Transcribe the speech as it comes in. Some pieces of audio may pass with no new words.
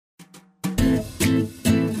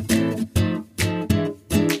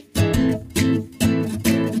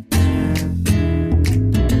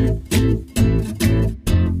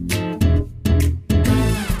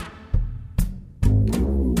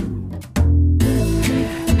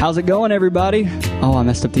How's it going, everybody? Oh, I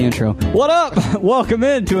messed up the intro. What up? Welcome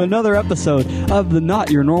in to another episode of the Not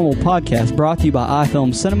Your Normal podcast, brought to you by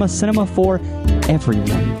iFilm Cinema, cinema for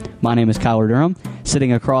everyone. My name is Kyler Durham,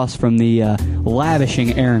 sitting across from the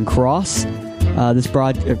lavishing Aaron Cross. This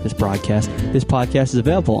podcast is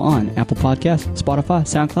available on Apple Podcasts, Spotify,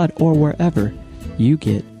 SoundCloud, or wherever you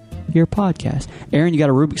get your podcast. Aaron, you got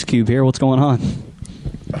a Rubik's Cube here. What's going on?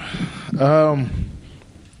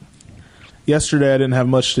 Yesterday I didn't have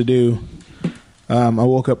much to do. I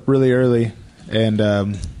woke up really early and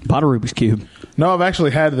Bought a Rubik's Cube. No, I've actually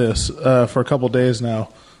had this for a couple days now.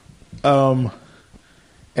 And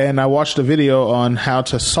I watched a video on how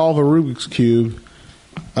to solve a Rubik's Cube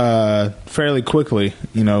fairly quickly,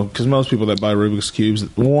 you know, because most people that buy Rubik's Cubes,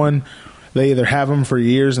 one, they either have them for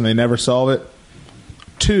years and they never solve it.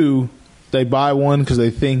 Two, they buy one because they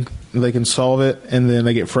think they can solve it and then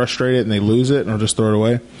they get frustrated and they lose it or just throw it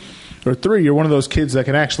away. Or three, you're one of those kids that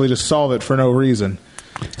can actually just solve it for no reason.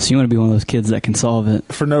 So you want to be one of those kids that can solve it?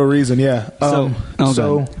 For no reason, yeah.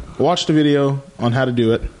 So watch the video on how to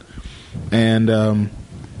do it. And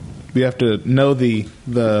we have to know the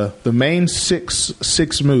main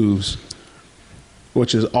six moves,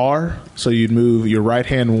 which is R. So you'd move your right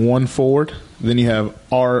hand one forward. Then you have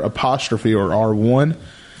R apostrophe or R1.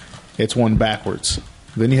 It's one backwards.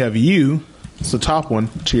 Then you have U. It's the top one.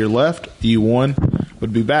 To your left, U1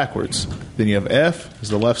 would be backwards. Then you have F is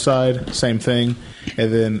the left side. Same thing.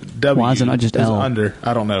 And then W Why is it not just is L? under.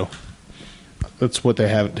 I don't know. That's what they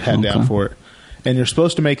had down for it. And you're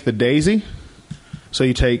supposed to make the daisy. So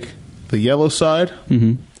you take the yellow side.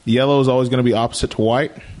 Mm-hmm. Yellow is always going to be opposite to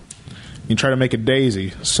white. You try to make a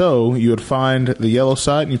daisy. So you would find the yellow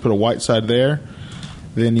side and you put a white side there.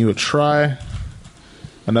 Then you would try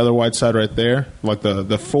another white side right there, like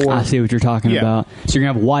the four. I see what you're talking about. So you're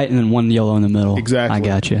going to have white and then one yellow in the middle. Exactly. I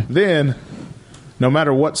got you. Then, no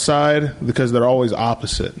matter what side, because they're always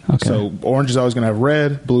opposite. Okay. So orange is always going to have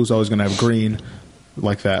red, blue is always going to have green,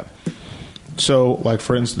 like that. So, like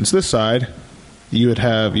for instance, this side, you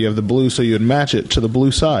have the blue, so you would match it to the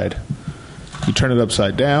blue side. You turn it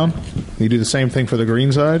upside down. You do the same thing for the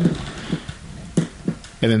green side.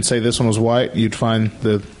 And then say this one was white, you'd find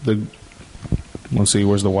the let's see,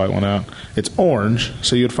 where's the white one out? It's orange,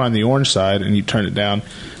 so you'd find the orange side and you turn it down.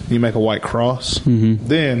 You make a white cross. Mm-hmm.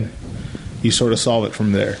 Then you sort of solve it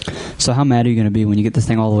from there. So how mad are you going to be when you get this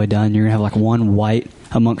thing all the way done? You're going to have like one white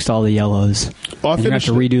amongst all the yellows. Well, you're going to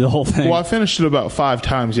have to redo the whole thing. Well, I finished it about 5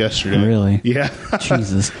 times yesterday. Really? Yeah.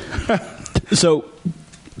 Jesus. So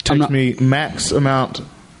took me max amount.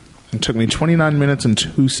 It took me 29 minutes and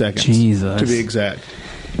 2 seconds. Jesus. To be exact.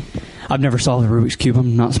 I've never solved the Rubik's Cube.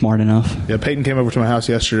 I'm not smart enough. Yeah, Peyton came over to my house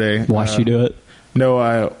yesterday. Watched you do it? No,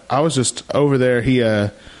 I was just over there. He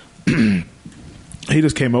he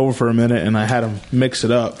just came over for a minute, and I had him mix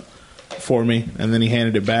it up for me, and then he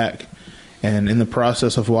handed it back. And in the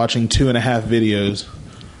process of watching 2.5 videos,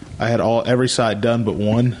 I had every side done but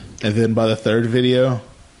one. And then by the third video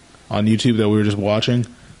on YouTube that we were just watching,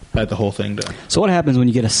 I had the whole thing done. So what happens when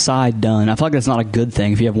you get a side done? I feel like that's not a good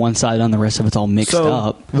thing. If you have one side done, the rest of it's all mixed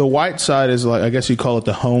up. The white side is like, I guess you call it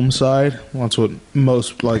the home side. That's what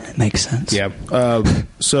most like. That makes sense. Yeah.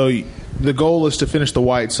 So the goal is to finish the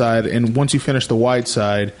white side, and once you finish the white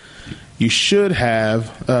side, you should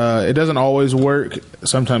have. It doesn't always work.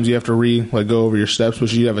 Sometimes you have to go over your steps,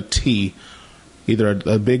 but you have a T, either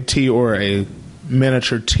a big T or a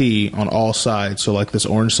miniature T on all sides. So like this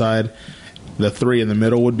orange side. The 3 in the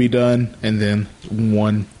middle would be done, and then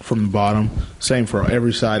 1 from the bottom. Same for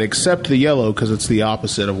every side, except the yellow, because it's the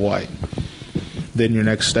opposite of white. Then your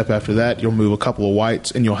next step after that, you'll move a couple of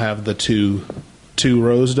whites, and you'll have the two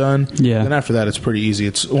rows done. Yeah. Then after that, it's pretty easy.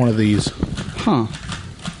 It's one of these. Huh.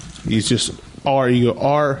 It's just R, you go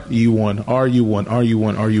R, U1, R, U1, R,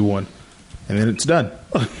 U1, R, U1. And then it's done.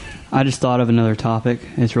 I just thought of another topic.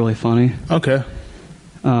 It's really funny. Okay.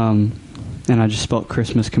 And I just spelled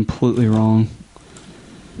Christmas completely wrong.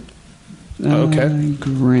 Okay.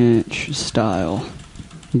 Grinch style.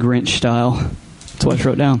 That's what I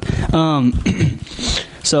wrote down.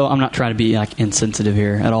 So I'm not trying to be like insensitive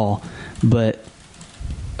here at all, but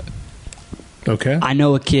okay. I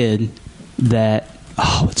know a kid that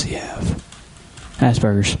what's he have?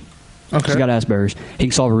 Asperger's. Okay. He's got Asperger's. He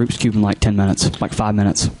can solve a Rubik's Cube in like 10 minutes, like 5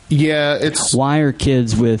 minutes. Yeah, it's... Why are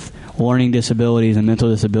kids with learning disabilities and mental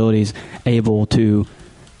disabilities able to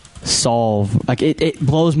solve... Like, it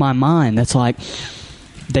blows my mind. That's like...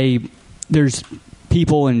 There's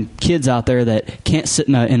people and kids out there that can't sit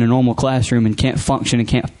in a normal classroom and can't function and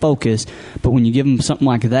can't focus, but when you give them something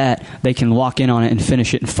like that, they can lock in on it and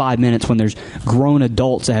finish it in 5 minutes when there's grown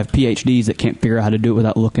adults that have PhDs that can't figure out how to do it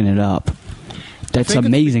without looking it up. That's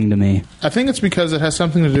amazing to me. I think it's because it has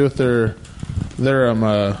something to do with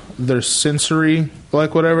their sensory,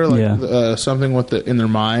 like whatever, like something with in their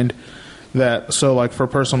mind. That so like for a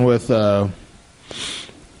person with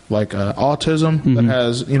autism that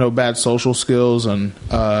has bad social skills and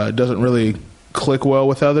doesn't really click well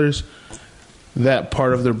with others, that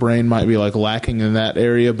part of their brain might be like lacking in that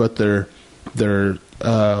area, but their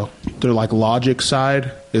like logic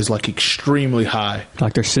side is like extremely high.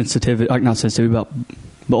 Like their sensitivity, like not sensitivity,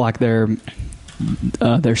 but like their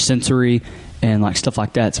sensory and like stuff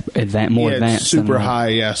like that's more advanced. It's super high.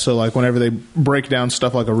 Yeah. So like whenever they break down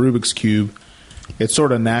stuff like a Rubik's Cube, it's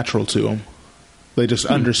sort of natural to them. They just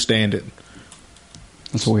understand it.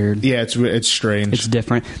 That's weird. Yeah, it's strange. It's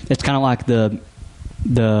different. It's kind of like the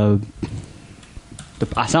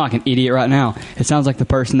I sound like an idiot right now. It sounds like the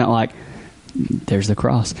person that like there's the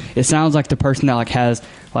cross. It sounds like the person that like has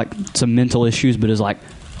like some mental issues but is like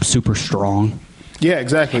super strong. Yeah,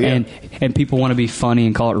 exactly. Yeah. And people want to be funny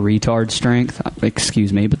and call it retard strength.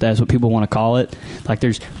 Excuse me, but that's what people want to call it. Like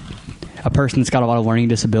there's a person that's got a lot of learning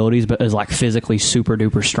disabilities but is like physically super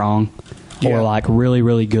duper strong. Yeah. Or like really,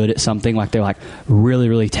 really good at something. Like they're like really,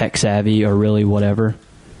 really tech savvy or really whatever.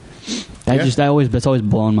 That's always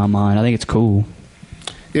blown my mind. I think it's cool.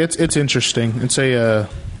 It's interesting. It's how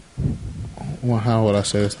would I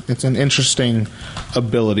say this? It's an interesting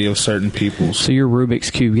ability of certain people. So your Rubik's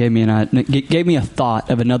Cube gave me a thought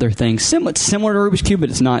of another thing similar to Rubik's Cube, but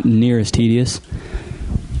it's not near as tedious.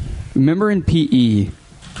 Remember in PE,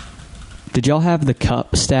 did y'all have the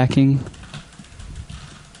cup stacking?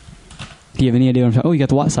 Do you have any idea what I'm talking? Oh, you got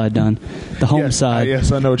the what side done. The home side.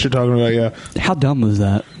 Yes, I know what you're talking about, yeah. How dumb was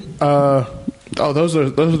that? Those are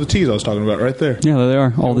the T's I was talking about right there. Yeah, they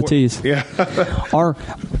are. All the T's. Yeah.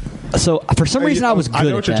 So, for some reason, I was good at that. I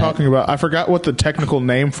know what you're talking about. I forgot what the technical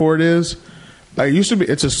name for it is. It used to be,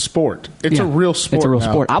 it's a sport. It's a real sport. It's a real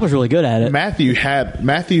sport. I was really good at it. Matthew had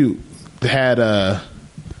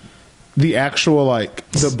the actual, like,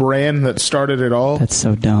 the brand that started it all. That's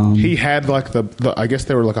so dumb. He had, like, the I guess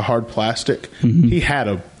they were, like, a hard plastic. Mm-hmm. He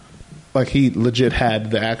had he legit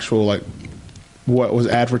had the actual, like, what was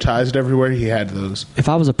advertised everywhere. He had those. If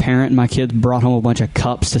I was a parent and my kids brought home a bunch of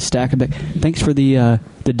cups to stack, I'd be like, thanks for the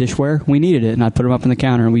dishware. We needed it. And I'd put them up on the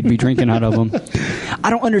counter and we'd be drinking out of them. I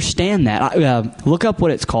don't understand that. Look up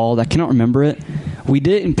what it's called. I cannot remember it. We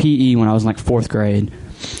did it in PE when I was in, like, 4th grade,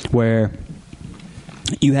 where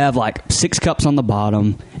you have like 6 cups on the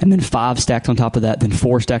bottom and then 5 stacked on top of that, then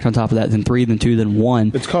 4 stacked on top of that, then 3, then 2, then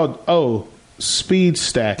 1. It's called speed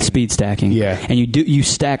stacking. Speed stacking. Yeah. And you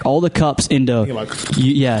stack all the cups into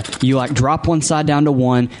you like drop one side down to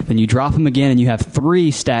 1, then you drop them again and you have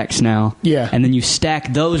 3 stacks now. Yeah. And then you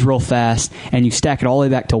stack those real fast and you stack it all the way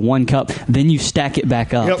back to 1 cup, then you stack it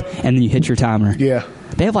back up. Yep. And then you hit your timer. Yeah.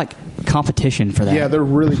 They have like competition for that. Yeah, they're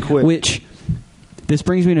really quick. Which this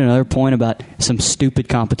brings me to another point about some stupid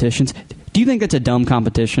competitions. Do you think that's a dumb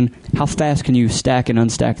competition? How fast can you stack and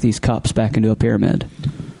unstack these cups back into a pyramid?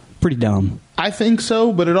 Pretty dumb. I think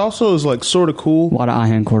so, but it also is like sort of cool. A lot of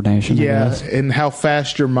eye-hand coordination. Yeah, and how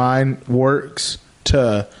fast your mind works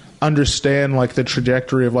to understand like the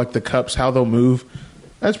trajectory of like the cups, how they'll move.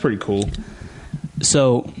 That's pretty cool.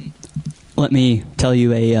 So, let me tell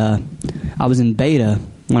you I was in beta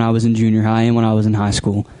when I was in junior high and when I was in high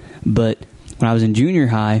school. But when I was in junior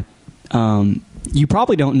high, you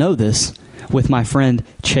probably don't know this, with my friend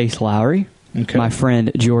Chase Lowry, my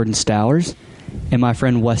friend Jordan Stowers, and my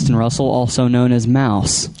friend Weston Russell, also known as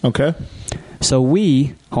Mouse. Okay. So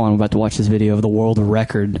hold on, I'm about to watch this video of the world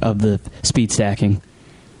record of the speed stacking.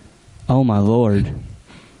 Oh my Lord.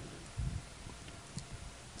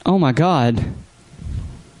 Oh my God.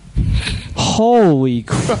 Holy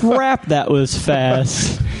crap, that was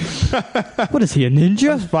fast. What is he, a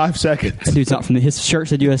ninja? That's 5 seconds. That dude's not from his shirt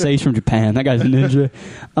said USA. He's from Japan. That guy's a ninja.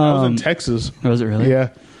 I was in Texas. Was it really? Yeah.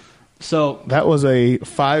 So that was a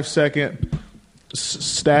 5-second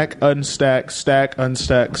stack, unstack, stack,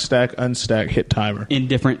 unstack, stack, unstack, hit timer. In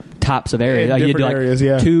different types of areas. In different areas,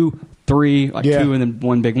 yeah. 2, 3, 2 and then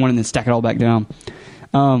one big one and then stack it all back down.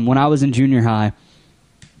 When I was in junior high,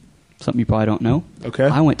 something you probably don't know. Okay.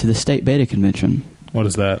 I went to the State Beta Convention. What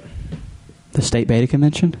is that? The State Beta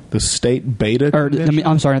Convention? The State Beta Convention?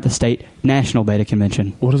 I'm sorry, not the State. National Beta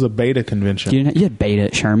Convention. What is a Beta Convention? You had Beta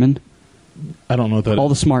at Sherman. I don't know what that All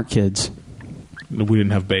the smart kids. We didn't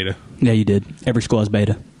have Beta. Yeah, you did. Every school has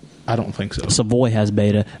Beta. I don't think so. Savoy has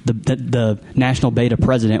Beta. The National Beta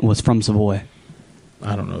president was from Savoy.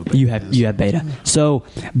 I don't know. You had Beta. So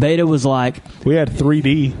Beta was like, we had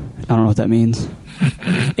 3D. I don't know what that means.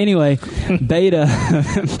 Anyway, Beta.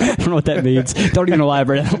 I don't know what that means. Don't even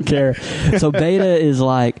elaborate. I don't care. So Beta is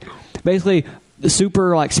like basically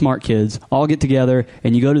super like smart kids all get together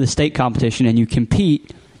and you go to the state competition and you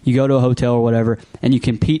compete. You go to a hotel or whatever and you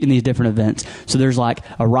compete in these different events. So there's like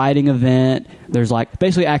a writing event. There's like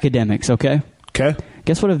basically academics, okay? Okay.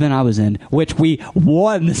 Guess what event I was in, which we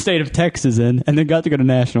won the state of Texas in and then got to go to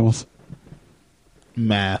nationals?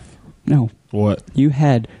 Math. No. What? You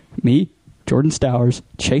had me, Jordan Stowers,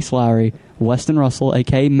 Chase Lowry, Weston Russell,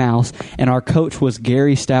 a.k.a. Mouse, and our coach was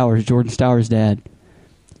Gary Stowers, Jordan Stowers' dad.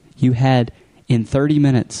 You had, in 30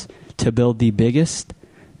 minutes, to build the biggest,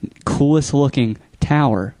 coolest-looking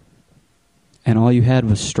tower, and all you had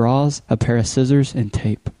was straws, a pair of scissors, and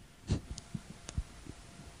tape.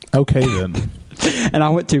 Okay, then. And I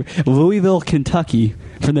went to Louisville, Kentucky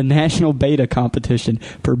for the National Beta Competition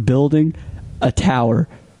for building a tower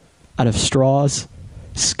out of straws,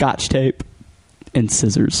 Scotch tape, and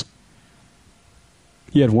scissors.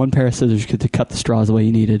 You had one pair of scissors to cut the straws the way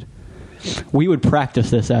you needed. We would practice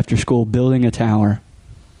this after school, building a tower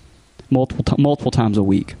multiple times a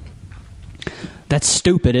week. That's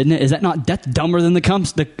stupid, isn't it? Is that not? That's dumber than the cup.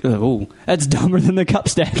 That's dumber than the cup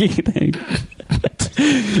stacking thing.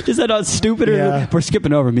 Is that not stupider? Yeah. We're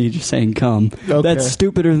skipping over me just saying come. Okay. That's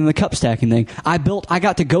stupider than the cup stacking thing. I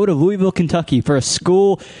got to go to Louisville, Kentucky for a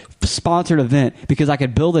school sponsored event because I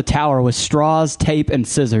could build a tower with straws, tape, and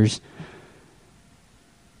scissors.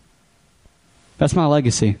 That's my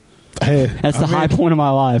legacy. Hey, That's the high point of my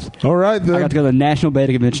life. All right, then. I got to go to the National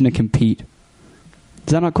Beta Convention to compete.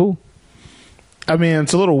 Is that not cool? I mean,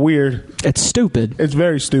 it's a little weird. It's stupid. It's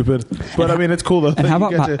very stupid. But, I mean, it's cool, though. And how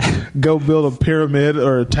You about get to go build a pyramid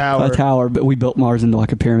or a tower. A tower, but we built Mars into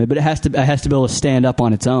like a pyramid. But it has to be able to stand up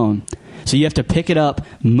on its own. So you have to pick it up,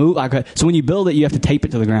 move. So when you build it, you have to tape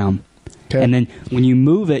it to the ground. Okay. And then when you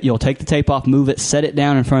move it, you'll take the tape off, move it, set it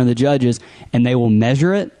down in front of the judges, and they will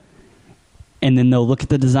measure it. And then they'll look at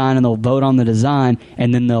the design and they'll vote on the design,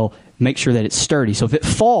 and then they'll make sure that it's sturdy. So if it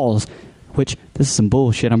falls, which this is some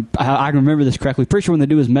bullshit. I remember this correctly. Pretty sure when the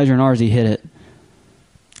dude was measuring ours, he hit it.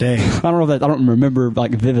 Dang. I don't remember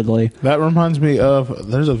like vividly. That reminds me of,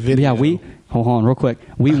 there's a video. Yeah, hold on real quick.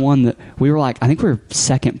 We won we were like, I think we were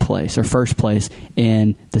second place or first place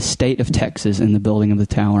in the state of Texas in the building of the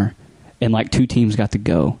tower. And like 2 teams got to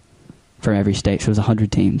go from every state. So it was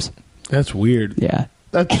 100 teams. That's weird. Yeah.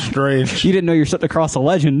 That's strange. You didn't know you're sitting across a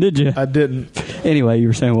legend, did you? I didn't. Anyway, you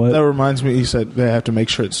were saying what? That reminds me, he said they have to make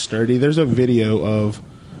sure it's sturdy. There's a video of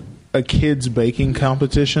a kid's baking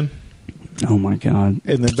competition. Oh my god!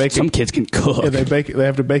 And they bake some kids can cook. And they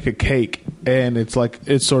have to bake a cake, and it's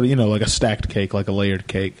sort of like a stacked cake, like a layered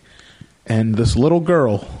cake. And this little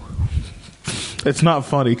girl, it's not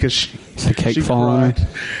funny because she falling.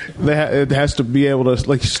 It has to be able to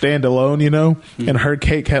like stand alone, And her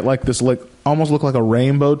cake had like this almost looked like a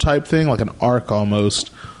rainbow type thing, like an arc almost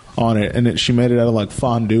on it. And she made it out of like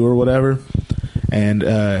fondue or whatever. And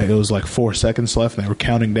it was like 4 seconds left, and they were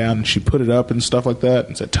counting down. And she put it up and stuff like that,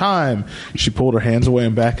 and said time. She pulled her hands away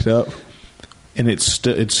and backed up, and it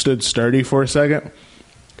stood sturdy for a second,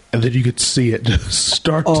 and then you could see it just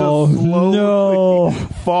start to slowly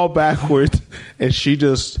fall backwards, and she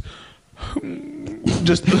just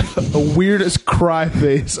the weirdest cry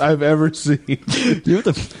face I've ever seen. You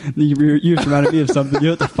just reminded me of something. You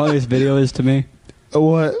know what the funniest video is to me?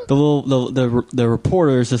 What? The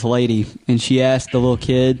reporter is this lady, and she asked the little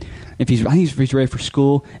kid if he's ready for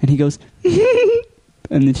school, and he goes,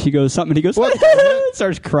 and then she goes something, and he goes, what?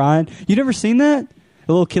 Starts crying. You never seen that?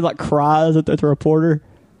 The little kid like cries at the reporter.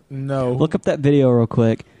 No. Look up that video real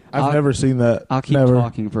quick. I've never seen that. I'll keep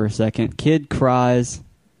talking for a second. Kid cries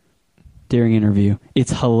during interview.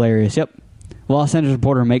 It's hilarious. Yep. Los Angeles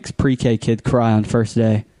reporter makes pre-K kid cry on first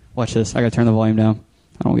day. Watch this. I gotta turn the volume down.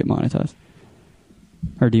 I don't get monetized.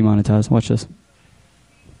 Or demonetized. Watch this.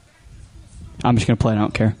 I'm just going to play it. I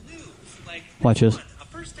don't care. Watch this. A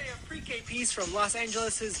first day of pre-K piece from Los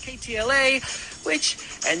Angeles' KTLA, which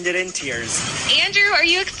ended in tears. Andrew, are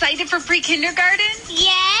you excited for pre-kindergarten?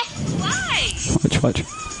 Yes. Why? Watch.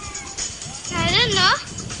 I don't know.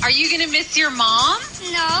 Are you going to miss your mom?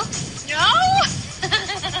 No.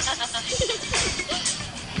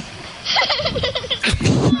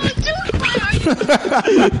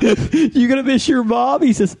 You gonna miss your mom?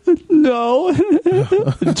 He says, no.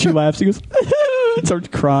 And she laughs. He goes, starts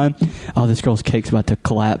crying. Oh, this girl's cake's about to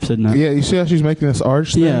collapse, isn't it? Yeah, you see how she's making this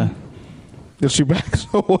arch thing? Yeah. If she backs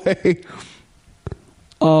away.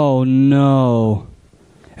 Oh, no.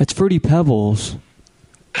 It's Fruity Pebbles.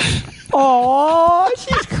 Oh,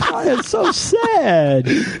 she's crying. It's so sad.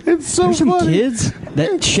 It's so There's some funny. kids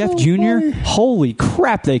that It's Chef so Junior, funny. holy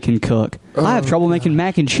crap, they can cook. I have trouble making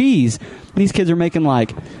mac and cheese. These kids are making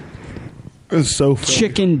like It's so funny.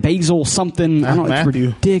 chicken, basil, something. I don't know. It's Matthew.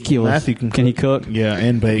 ridiculous. Matthew can he cook? Yeah,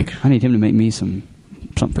 and bake. I need him to make me something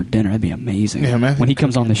for dinner. That'd be amazing. Yeah, Matthew when he can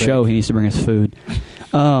comes on the bake. show, he needs to bring us food.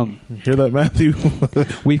 Hear that, Matthew?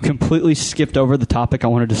 We've completely skipped over the topic I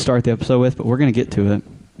wanted to start the episode with, but we're going to get to it.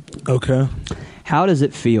 Okay. How does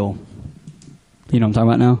it feel? You know what I'm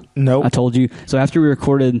talking about now? Nope. I told you. So after we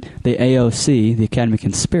recorded the AOC, the Academy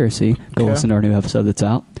Conspiracy, go Okay. listen to our new episode that's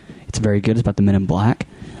out. It's very good. It's about the Men in Black.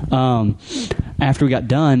 After we got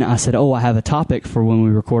done, I said, I have a topic for when we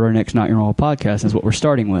record our next Not Your Normal podcast. That's what we're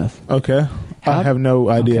starting with. Okay. How- I have no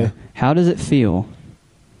idea. Okay. How does it feel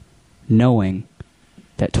knowing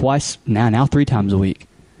that now 3 times a week,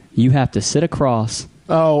 you have to sit across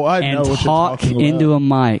Oh, I and know what you're talk talking about. into a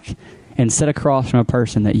mic and sit across from a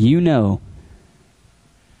person that you know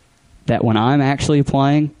that when I'm actually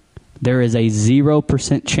applying, there is a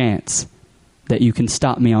 0% chance that you can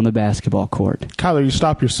stop me on the basketball court. Kyler, you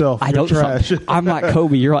stop yourself. I You're don't. trash. I'm like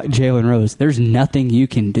Kobe. You're like Jalen Rose. There's nothing you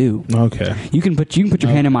can do. Okay. You can put your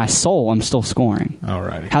hand in my soul. I'm still scoring. All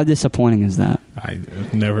righty. How disappointing is that? I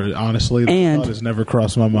never, honestly, the And- thought has never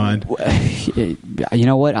crossed my mind. You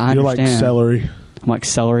know what? I You're like understand. celery. I'm like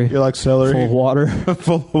celery. You're like celery. Full of water.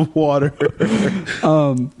 Full of water.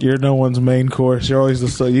 You're no one's main course. You're always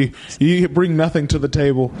you bring nothing to the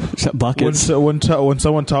table. When Buckets. when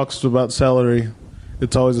someone talks about celery,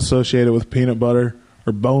 it's always associated with peanut butter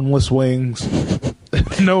or boneless wings.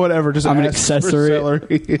 No one ever just I'm an asks for accessory.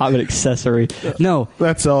 celery. I'm an accessory. No.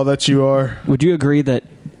 That's all that you are. Would you agree that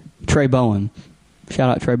Trey Bowen, shout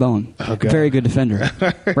out Trey Bowen, Oh, God. very good defender,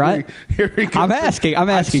 right? Here he goes. I'm asking.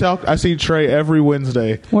 I see Trey every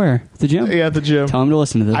Wednesday. Where? The gym? Yeah, at the gym. Tell him to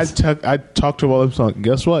listen to I this. talked to him all the time.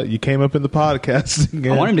 Guess what? You came up in the podcast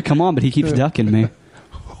again. I want him to come on, but he keeps ducking me.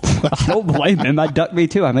 I don't blame him. I ducked me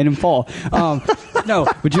too. I made him fall. No,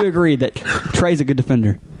 would you agree that Trey's a good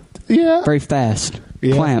defender? Yeah. Very fast.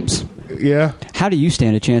 Yeah. Clamps. Yeah. How do you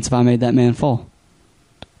stand a chance if I made that man fall?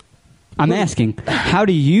 I'm asking. How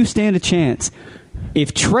do you stand a chance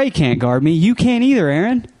if Trey can't guard me? You can't either,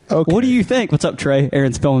 Aaron. Okay. What do you think? What's up, Trey?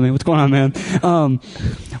 Aaron's filming me. What's going on, man?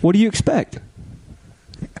 What do you expect?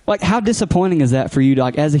 Like, how disappointing is that for you,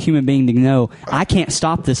 like, as a human being, to know I can't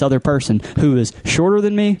stop this other person who is shorter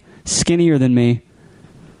than me, skinnier than me,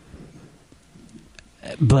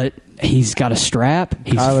 but he's got a strap,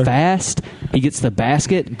 he's Kyler. fast, he gets the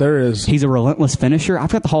basket. There is. He's a relentless finisher.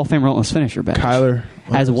 I've got the Hall of Fame relentless finisher badge. Kyler.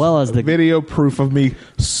 As well as the video proof of me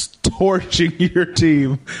torching your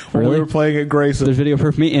team when Really? we were playing at Grayson. There's video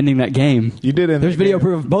proof of me ending that game. You did end There's that video game.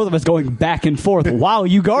 proof of both of us going back and forth while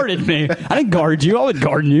you guarded me. I didn't guard you. I wasn't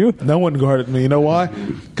guarding you. No one guarded me. You know why?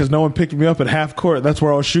 Because no one picked me up at half court. That's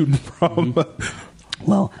where I was shooting from.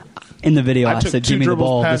 Well, in the video, I took said, two give me the dribbles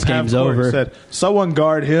ball. This past half game's court and over. Said, someone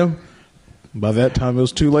guard him. By that time, it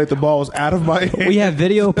was too late. The ball was out of my hand. We have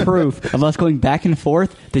video proof of us going back and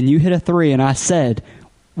forth. Then you hit a three, and I said,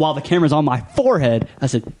 while the camera's on my forehead, I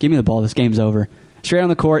said, give me the ball. This game's over. Straight on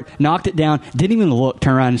the court, knocked it down, didn't even look,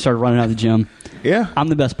 turned around and started running out of the gym. Yeah. I'm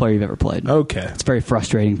the best player you've ever played. Okay. It's very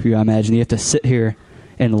frustrating for you, I imagine. You have to sit here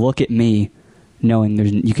and look at me knowing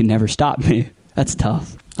you can never stop me. That's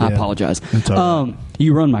tough. I Yeah. apologize. It's all right.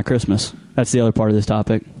 You ruined my Christmas. That's the other part of this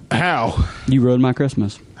topic. How? You ruined my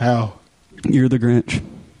Christmas. How? You're the Grinch.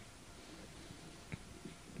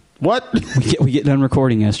 What? We get done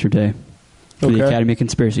recording yesterday for the Okay. Academy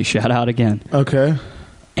Conspiracy. Shout out again. Okay.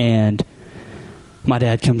 And my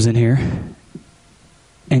dad comes in here,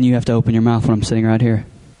 and you have to open your mouth when I'm sitting right here.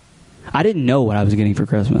 I didn't know what I was getting for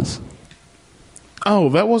Christmas. Oh,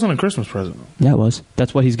 that wasn't a Christmas present. Yeah, it was.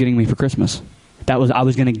 That's what he's getting me for Christmas. I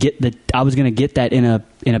was gonna get that in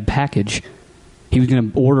a package. He was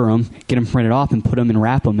gonna order them, get them printed off, and put them and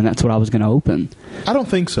wrap them, and that's what I was gonna open. I don't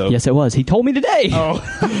think so. Yes, it was. He told me today. Oh.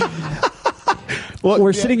 Well,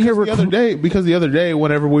 We're sitting here because the other day,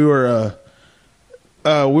 whenever we were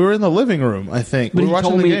in the living room, I think we were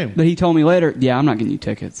watching the game. But he told me later, yeah, I'm not getting you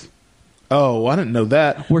tickets. Oh, I didn't know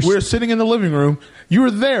that. We We're were sitting in the living room. You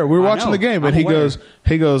were there. We were I watching know. the game, I'm and aware.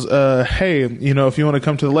 he goes, hey, if you want to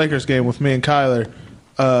come to the Lakers game with me and Kyler,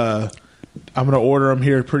 I'm going to order them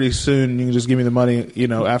here pretty soon. You can just give me the money,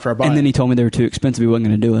 after I buy. And then it. he told me they were too expensive. He wasn't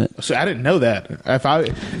going to do it. So I didn't know that. If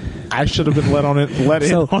I should have been let in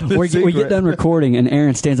So on the we secret. get done recording, and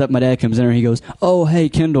Aaron stands up. My dad comes in, and he goes, "Oh, hey,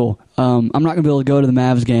 Kendall, I'm not going to be able to go to the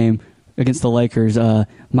Mavs game against the Lakers.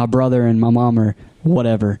 My brother and my mom are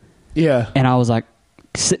whatever." Yeah. And I was like,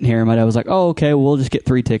 sitting here, and my dad was like, "Oh, okay, we'll just get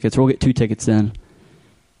 3 tickets. We'll get 2 tickets then."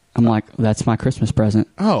 I'm like, that's my Christmas present.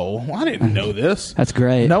 Oh, I didn't know this. That's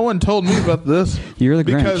great. No one told me about this. You're the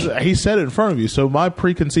Grinch. Because he said it in front of you. So my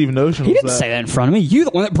preconceived notion He was didn't say that in front of me. You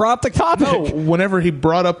the one that brought up the topic. No, whenever he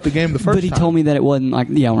brought up the game the first time. But he told me that it wasn't like,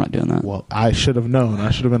 yeah, we're not doing that. Well, I should have known.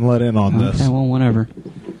 I should have been let in on this. Okay, well, whatever.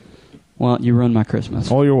 Well, you ruined my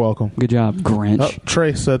Christmas. Oh, you're welcome. Good job, Grinch. Oh,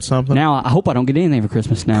 Trey said something. Now, I hope I don't get anything for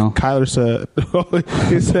Christmas now. Kyler said,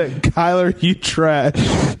 he said, Kyler, you trash.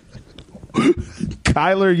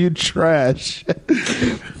 Kyler, you trash.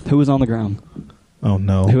 Who was on the ground? Oh,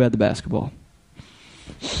 no. Who had the basketball?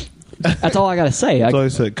 That's all I got to say. That's all he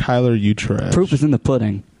said. Kyler, you trash. Proof is in the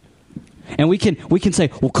pudding. And we can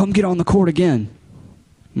say, well, come get on the court again.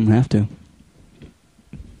 You don't have to.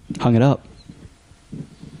 Hung it up.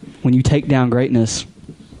 When you take down greatness,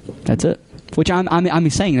 that's it. Which I'm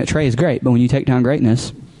saying that Trey is great, but when you take down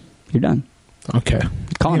greatness, you're done. Okay.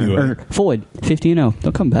 Connor Anyway. or Floyd, 50-0.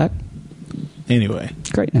 They'll come back. Anyway.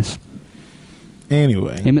 Greatness.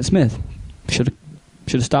 Anyway. Emmitt Smith should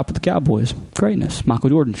have stopped with the Cowboys. Greatness. Michael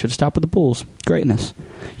Jordan should have stopped with the Bulls. Greatness.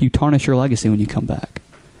 You tarnish your legacy when you come back.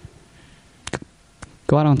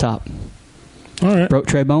 Go out on top. All right. Broke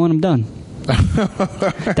Trey Bowen. I'm done.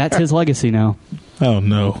 That's his legacy now. Oh,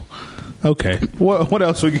 no. Okay. What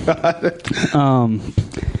else we got? Where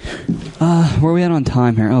are we at on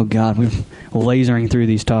time here? Oh, God. We're lasering through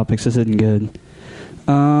these topics. This isn't good.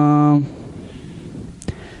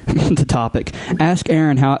 The topic. Ask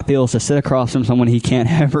Aaron how it feels to sit across from someone he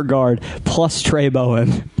can't ever guard, plus Trey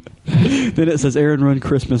Bowen. Then it says, Aaron run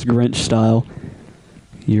Christmas Grinch style.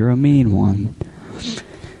 You're a mean one.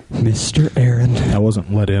 Mr. Aaron. I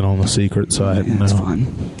wasn't let in on the secret, so I didn't know. That's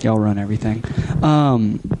fine. Y'all run everything.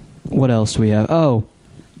 What else do we have? Oh.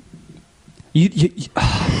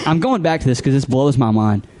 I'm going back to this because this blows my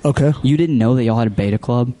mind. Okay. You didn't know that y'all had a beta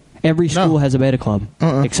club? Every school has a beta club.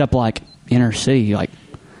 Except, like, inner city, like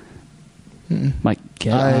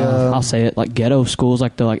ghetto. I'll say it, like ghetto schools,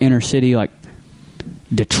 like the inner city, like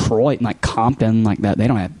Detroit and like Compton, like that. They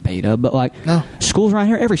don't have beta, but like schools around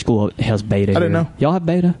here, every school has beta. I didn't know. Y'all have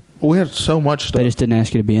beta? We had so much stuff. They just didn't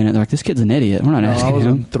ask you to be in it. They're like, this kid's an idiot. We're not asking I was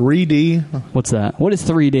in him. 3D. What's that? What is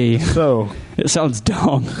 3D? So It sounds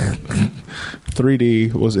dumb.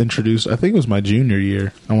 3D was introduced. I think it was my junior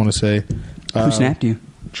year. I want to say. Who snapped you?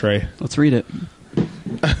 Trey. Let's read it.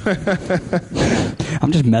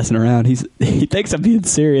 I'm just messing around. He thinks I'm being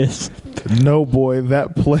serious. No boy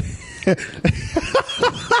that played.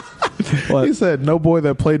 He said, "No boy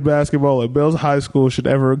that played basketball at Bells High School should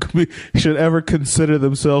ever consider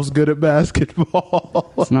themselves good at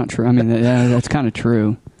basketball." It's not true. I mean, yeah, that's kind of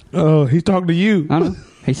true. Oh, he's talking to you. I don't know.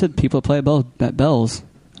 He said people that play at Bells.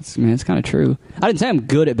 It's kind of true. I didn't say I'm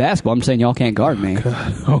good at basketball. I'm saying y'all can't guard me.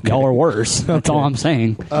 Okay. Y'all are worse. That's all I'm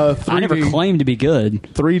saying. 3D, I never claimed to be good.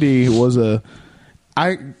 3D was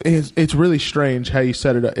it's really strange how you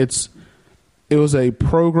set it up. It was a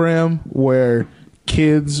program where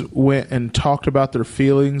kids went and talked about their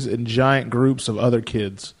feelings in giant groups of other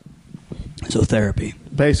kids. So therapy.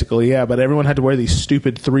 Basically, yeah, but everyone had to wear these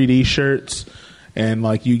stupid 3D shirts, and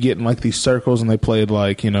like you get in like these circles, and they played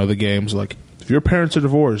like, you know, the games like, if your parents are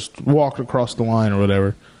divorced, walk across the line or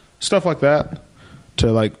whatever. Stuff like that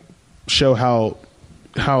to like show how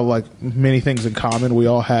like many things in common we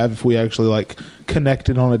all have if we actually like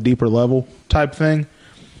connected on a deeper level type thing.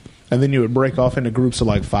 And then you would break off into groups of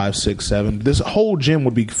like 5, 6, 7. This whole gym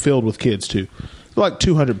would be filled with kids too. Like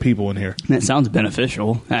 200 people in here. That sounds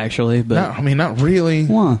beneficial, actually, but not really.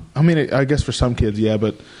 Why? I mean, I guess for some kids, yeah,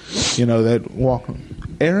 but you know, they'd walk.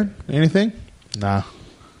 Aaron, anything? Nah.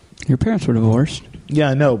 Your parents were divorced.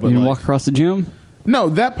 Yeah, I know, but You didn't like, walk across the gym? no,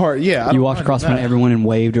 that part, yeah. You walked across from everyone and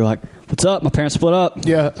waved. You're like, what's up? My parents split up.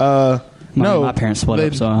 Yeah, no. My parents split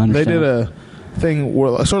up, so I understand. They did a thing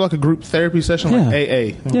where sort of like a group therapy session, like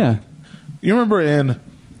AA. Yeah. You remember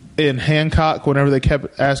in Hancock, whenever they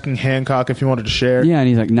kept asking Hancock if he wanted to share? Yeah, and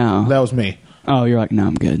he's like, no. That was me. Oh, you're like, no,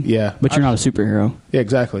 I'm good. Yeah. But you're not a superhero. Yeah,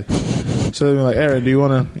 exactly. So they'd be like, Aaron, you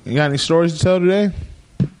got any stories to tell today?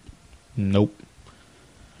 Nope.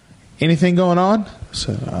 Anything going on?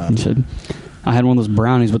 So He said, I had one of those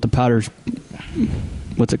brownies with the powder,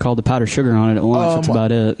 what's it called? The powdered sugar on it at lunch. That's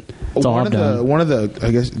about it. That's all I've done. One of the,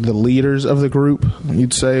 I guess, the leaders of the group,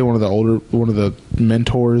 you'd say, one of the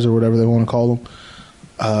mentors or whatever they want to call them.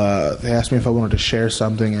 They asked me if I wanted to share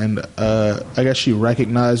something, and I guess she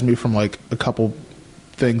recognized me from like a couple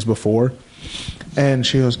things before, and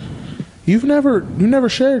she goes, "You've never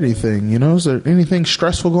shared anything, you know? Is there anything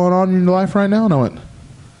stressful going on in your life right now?" And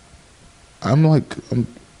I went,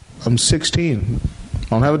 I'm 16. I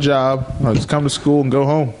don't have a job. I just come to school and go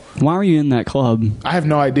home. Why were you in that club? I have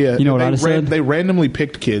no idea. You know what I just said? They randomly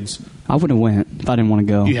picked kids. I wouldn't have went if I didn't want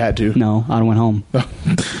to go. You had to. No, I'd have went home.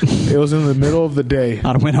 It was in the middle of the day. I'd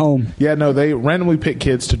have went home. Yeah, no, they randomly pick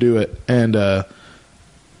kids to do it, and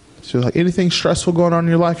she was like, anything stressful going on in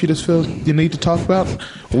your life you just feel you need to talk about?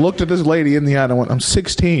 Looked at this lady in the eye and I went, I'm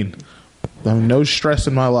 16. I have no stress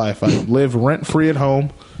in my life. I live rent-free at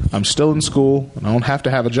home. I'm still in school, and I don't have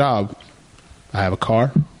to have a job. I have a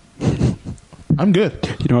car. I'm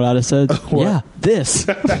good. You know what I'd have said? What? Yeah, this.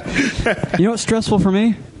 You know what's stressful for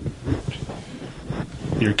me?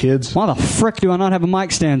 Your kids? Why the frick do I not have a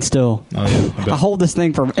mic stand still? Oh, yeah. I bet. I hold this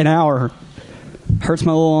thing for an hour. Hurts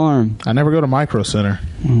my little arm. I never go to Micro Center.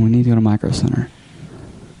 Oh, we need to go to Micro Center.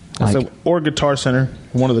 Or Guitar Center.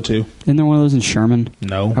 One of the two. Isn't there one of those in Sherman?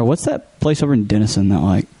 No. Or what's that place over in Denison,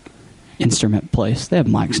 that instrument place? They have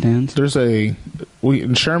mic stands. There's in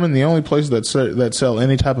Sherman, the only place that sell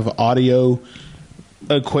any type of audio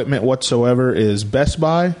equipment whatsoever is Best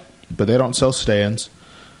Buy, but they don't sell stands.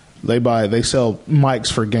 They sell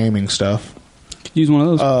mics for gaming stuff. Use one of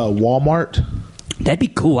those. Walmart. That'd be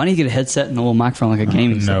cool. I need to get a headset and a little microphone like a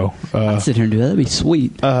gaming No. set. I'd sit here and do that. That'd be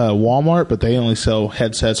sweet. Walmart, but they only sell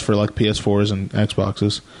headsets for like PS4s and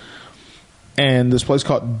Xboxes. And this place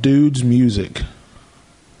called Dude's Music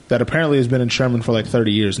that apparently has been in Sherman for like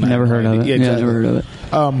 30 years now. Never heard of it. Yeah, exactly. Never heard of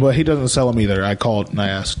it. But he doesn't sell them either. I called and I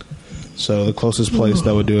asked. So the closest place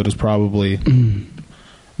that would do it is probably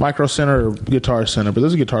Micro Center or Guitar Center. But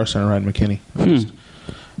there's a Guitar Center right in McKinney.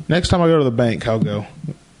 Next time I go to the bank, I'll go.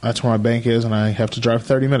 That's where my bank is, and I have to drive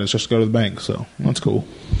 30 minutes just to go to the bank. So that's cool.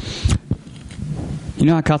 You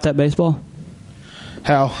know how I caught that baseball?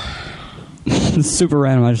 How? It's super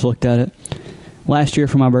random. I just looked at it. Last year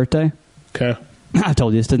for my birthday. Okay. I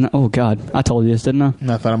told you this, didn't I? Oh, God. I told you this, didn't I?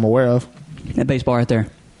 Not that I'm aware of. That baseball right there.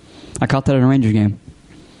 I caught that at a Rangers game.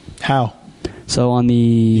 How? So on the...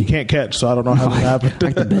 You can't catch, so I don't know how that happened.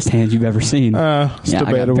 Like the best hands you've ever seen. It's I got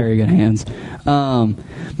debatable. very good hands.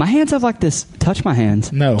 My hands have like this... Touch my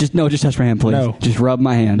hands. No. Just touch my hand, please. No. Just rub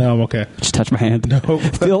my hand. No, I'm okay. Just touch my hand. No.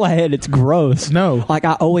 Feel my hand. It's gross. No. Like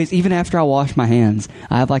I always, even after I wash my hands,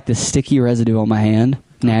 I have like this sticky residue on my hand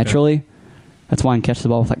naturally. Okay. That's why I can catch the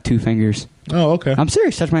ball with like 2 fingers. Oh, okay. I'm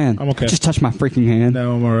serious. Touch my hand. I'm okay. Just touch my freaking hand.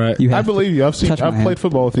 No, I'm all right. I believe you. I've played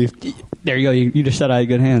football with you. There you go. You just said I had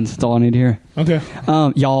good hands. That's all I need to hear. Okay.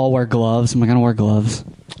 Y'all wear gloves. I'm like, I don't wear gloves.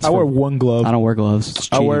 I wear one glove. I don't wear gloves.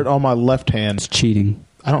 I wear it on my left hand. It's cheating.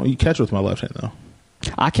 You catch with my left hand, though.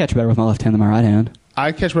 I catch better with my left hand than my right hand.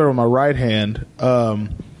 I catch better with my right hand. I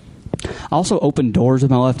also open doors with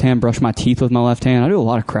my left hand, brush my teeth with my left hand. I do a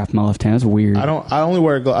lot of crap with my left hand. It's weird. I only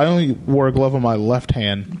wear a glove on my left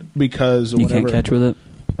hand because you can't catch with it.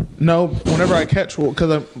 No, whenever I catch,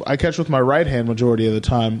 because I catch with my right hand majority of the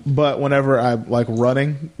time. But whenever I'm like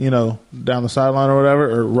running, down the sideline or whatever,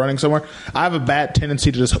 or running somewhere, I have a bad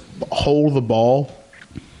tendency to just hold the ball.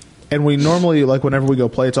 And we normally, like, whenever we go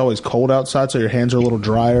play, it's always cold outside, so your hands are a little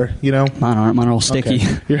drier, Mine aren't. Mine are all sticky.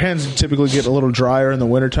 Okay. Your hands typically get a little drier in the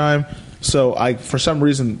wintertime. So for some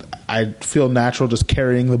reason, I feel natural just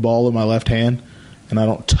carrying the ball in my left hand. And I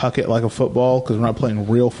don't tuck it like a football because we're not playing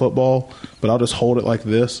real football. But I'll just hold it like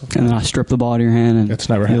this. And then I strip the ball out of your hand and it's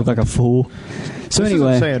never you look like a fool. So this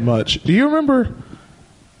anyway. Isn't saying much. Do you remember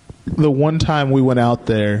the one time we went out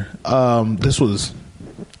there? This was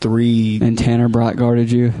 3... And Tanner Brott guarded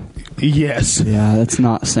you? Yes. Yeah, that's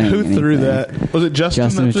not saying Who anything. threw that? Was it Justin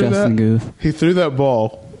that threw Justin that? Goof. He threw that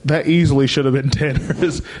ball. That easily should have been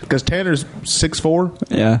Tanner's. Because Tanner's 6'4".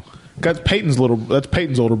 Yeah. That's Peyton's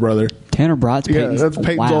older brother. Tanner Brott's Peyton's. Yeah, that's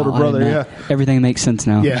Peyton's wow, older brother, yeah. Everything makes sense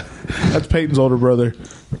now. Yeah, that's Peyton's older brother.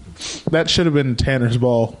 That should have been Tanner's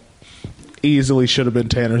ball. Easily should have been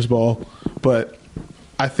Tanner's ball. But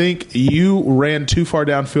I think you ran too far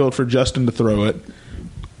downfield for Justin to throw it.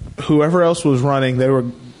 Whoever else was running, they were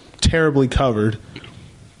terribly covered.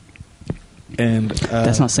 And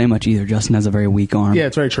that's not saying much either. Justin has a very weak arm. Yeah,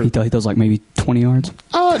 it's very true. He throws like maybe 20 yards.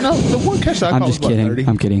 No, the one catch that I I'm caught just was kidding. about 30.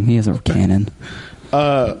 I'm kidding. He has a cannon.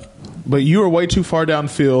 But you were way too far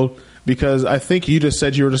downfield because I think you just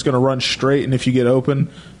said you were just going to run straight, and if you get open,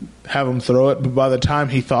 have him throw it. But by the time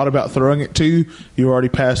he thought about throwing it to you, you were already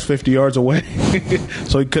past 50 yards away,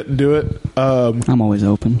 so he couldn't do it. I'm always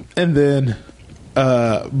open. And then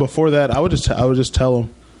before that, I would just tell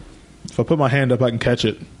him, if I put my hand up, I can catch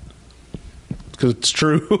it. Because it's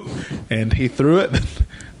true. And he threw it,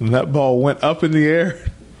 and that ball went up in the air.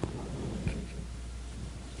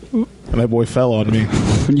 And that boy fell on me.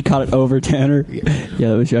 When you caught it over Tanner? Yeah,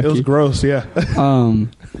 that was yucky. It was gross, yeah. You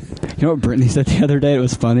know what Brittany said the other day? It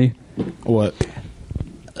was funny. What?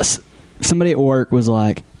 Somebody at work was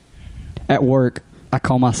like, at work, I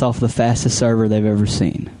call myself the fastest server they've ever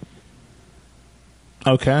seen.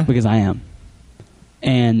 Okay. Because I am.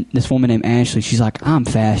 And this woman named Ashley, she's like, I'm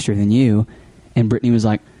faster than you. And Brittany was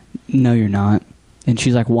like, no, you're not. And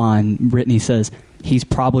she's like, why? And Brittany says, he's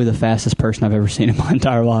probably the fastest person I've ever seen in my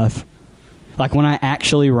entire life. Like, when I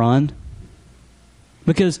actually run,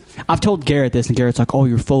 because I've told Garrett this, and Garrett's like, oh,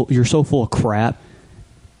 you're so full of crap.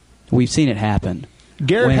 We've seen it happen.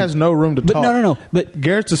 Garrett has no room to talk. No. But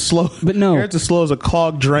Garrett's as slow. But no, Garrett's as slow as a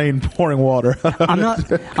clogged drain pouring water. I'm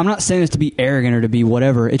not saying this to be arrogant or to be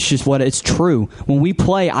whatever. It's just it's true. When we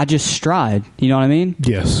play, I just stride. You know what I mean?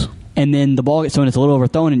 Yes. And then the ball gets thrown, it's a little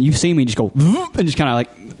overthrown, and you see me just go and just kind of like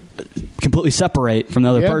completely separate from the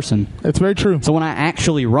other person. It's very true. So when I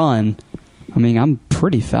actually run, I mean, I'm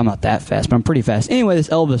pretty fast. I'm not that fast, but I'm pretty fast. Anyway, this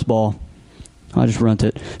Elvis ball, I just runt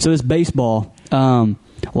it. So this baseball,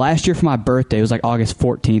 last year for my birthday, it was like August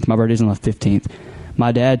 14th. My birthday's on the 15th.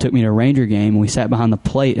 My dad took me to a Ranger game, and we sat behind the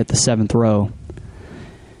plate at the 7th row.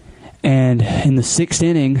 And in the 6th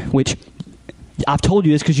inning, which I've told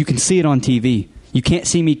you this because you can see it on TV. You can't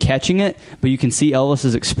see me catching it, but you can see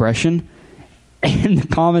Elvis's expression. And the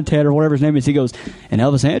commentator, whatever his name is, he goes, and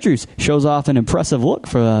Elvis Andrus shows off an impressive look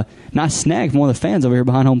for a nice snag from one of the fans over here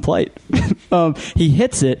behind home plate. He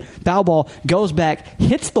hits it, foul ball, goes back,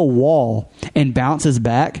 hits the wall, and bounces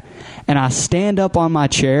back. And I stand up on my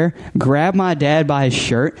chair, grab my dad by his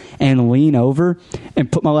shirt, and lean over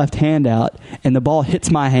and put my left hand out. And the ball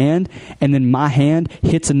hits my hand, and then my hand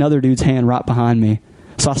hits another dude's hand right behind me.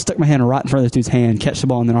 So I stuck my hand right in front of this dude's hand, catch the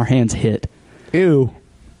ball, and then our hands hit. Ew.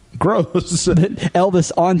 Gross.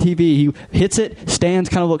 Elvis on TV, he hits it, stands,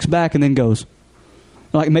 kind of looks back, and then goes.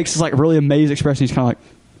 Like, makes this like really amazed expression. He's kind of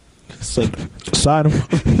like, sign him.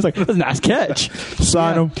 He's like, that's a nice catch.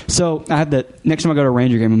 Sign him. So I have that. Next time I go to a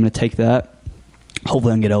Ranger game, I'm going to take that.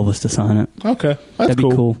 Hopefully I can get Elvis to sign it. Okay. That'd be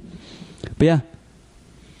cool. But yeah.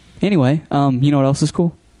 Anyway, you know what else is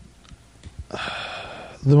cool?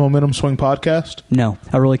 The Momentum Swing podcast? No.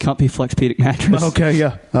 A really comfy Flexpedic mattress. Okay,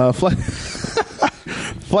 yeah.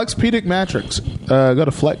 Flexpedic mattress. Go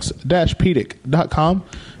to flex-pedic.com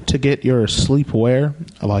to get your sleepwear,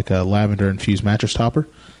 like a lavender-infused mattress topper,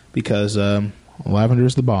 because lavender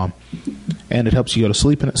is the bomb. And it helps you go to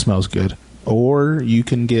sleep and it smells good. Or you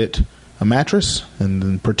can get a mattress and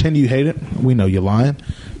then pretend you hate it. We know you're lying.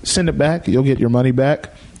 Send it back. You'll get your money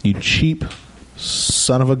back. You cheap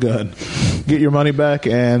son of a gun. Get your money back,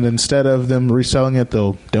 and instead of them reselling it,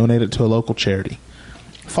 they'll donate it to a local charity.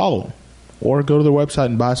 Follow them, or go to their website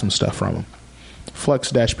and buy some stuff from them.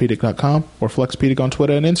 Flex-pedic.com or Flexpedic on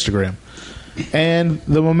Twitter and Instagram. And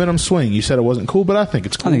the Momentum Swing. You said it wasn't cool, but I think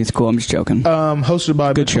it's cool. I think it's cool. I'm just joking.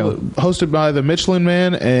 Hosted by the Michelin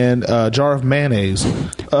Man and Jar of Mayonnaise.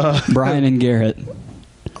 Brian and Garrett.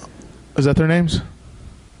 Is that their names?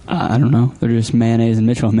 I don't know. They're just Mayonnaise and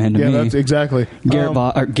Michelin Man to me. Yeah, that's exactly. Garrett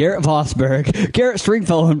Vosberg. Garrett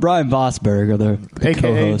Stringfellow and Brian Vosberg are the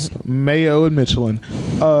co-hosts. Mayo and Michelin.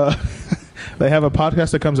 They have a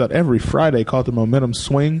podcast that comes out every Friday called The Momentum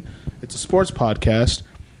Swing. It's a sports podcast.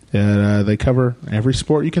 And they cover every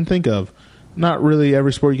sport you can think of. Not really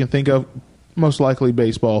every sport you can think of. Most likely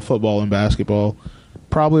baseball, football, and basketball.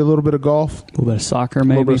 Probably a little bit of golf. A little bit of soccer,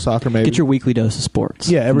 maybe. Get your weekly dose of sports.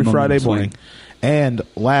 Yeah, every Friday morning. And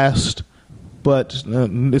last, but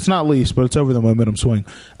it's not least, but it's over the Momentum Swing.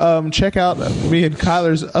 Check out me and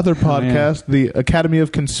Kyler's other podcast, The Academy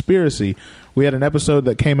of Conspiracy. We had an episode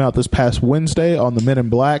that came out this past Wednesday on the Men in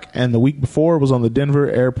Black, and the week before was on the Denver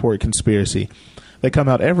Airport Conspiracy. They come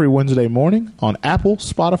out every Wednesday morning on Apple,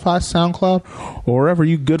 Spotify, SoundCloud, or wherever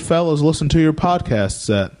you good fellas listen to your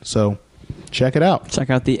podcasts at. So check it out. Check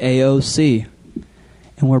out the AOC.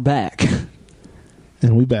 And we're back.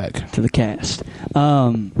 And we back. To the cast.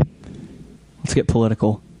 Let's get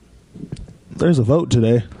political. There's a vote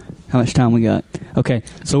today. How much time we got? Okay,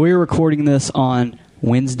 so we're recording this on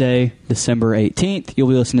Wednesday, December 18th. You'll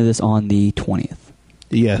be listening to this on the 20th.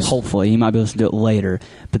 Yes. Hopefully. You might be able to do it later.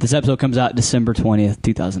 But this episode comes out December 20th,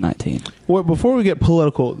 2019. Well, before we get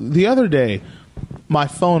political, the other day, my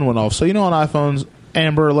phone went off. So, you know on iPhones,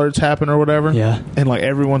 Amber Alerts happen or whatever? Yeah. And, like,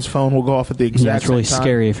 everyone's phone will go off at the exact same time. It's really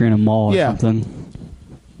scary if you're in a mall or something.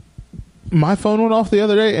 My phone went off the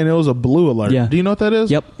other day, and it was a blue alert. Yeah. Do you know what that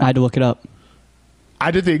is? Yep. I had to look it up.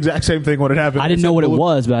 I did the exact same thing when it happened. I didn't know what it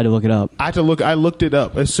was, but I had to look it up. I looked it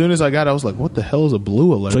up. As soon as I got it, I was like, what the hell is a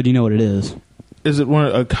blue alert? So do you know what it is? Is it when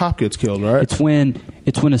a cop gets killed, right? It's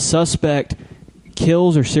when a suspect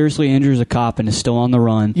kills or seriously injures a cop and is still on the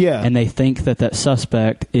run. Yeah. And they think that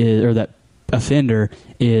suspect is, or that offender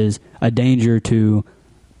is a danger to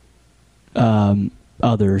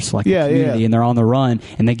others, like the community, and they're on the run,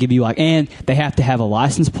 and they give you and they have to have a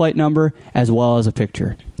license plate number as well as a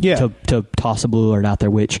picture. Yeah. To toss a blue alert out there,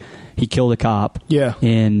 which he killed a cop. Yeah.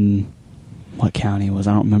 In what county it was.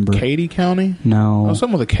 I don't remember. Katy County? No. Oh,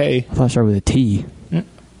 something with a K. I thought it started with a T.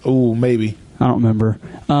 Oh, maybe. I don't remember.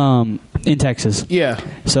 In Texas. Yeah.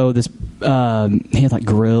 So this, he had like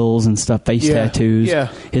grills and stuff, face tattoos.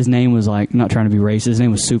 Yeah. His name was like, not trying to be racist, his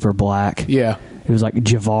name was Super Black. Yeah. It was like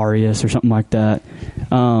Javarius or something like that.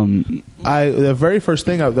 The very first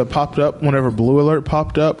thing that popped up whenever Blue Alert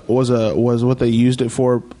popped up was what they used it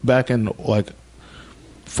for back in like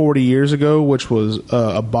 40 years ago, which was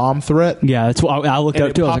a bomb threat. Yeah, that's what I looked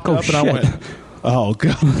up too. I was like, oh shit. And I went, oh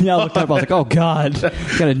god. Yeah, I looked up. I was like, oh god, got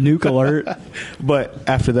a nuke alert. But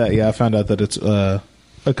after that, I found out that it's a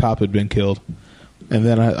cop had been killed. And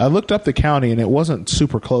then I looked up the county, and it wasn't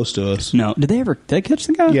super close to us. No, did they catch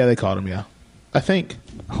the guy? Yeah, they caught him. Yeah, I think.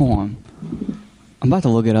 Hold on, I'm about to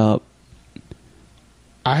look it up.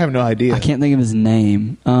 I have no idea. I can't think of his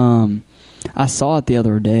name. I saw it the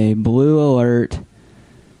other day. Blue Alert,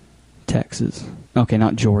 Texas. Okay,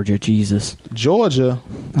 not Georgia. Jesus. Georgia.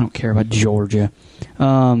 I don't care about Georgia.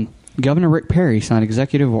 Governor Rick Perry signed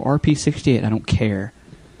executive or RP68. I don't care.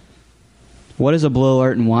 What is a blue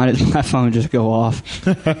alert and why did my phone just go off?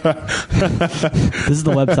 This is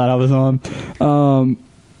the website I was on.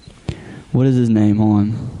 What is his name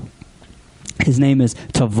on? His name is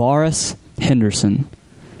Tavares Henderson,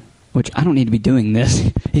 which I don't need to be doing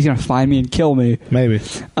this. He's going to find me and kill me. Maybe.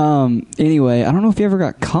 Anyway, I don't know if he ever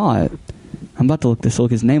got caught. I'm about to look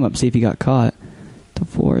his name up, see if he got caught.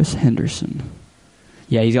 Tavares Henderson.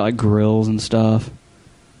 Yeah, he's got like grills and stuff.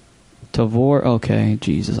 Okay,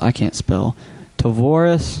 Jesus, I can't spell.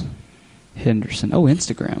 Tavares Henderson. Oh,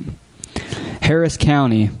 Instagram. Harris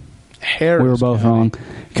County. We were both wrong.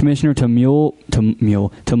 Commissioner to mule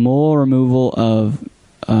removal of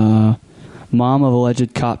mom of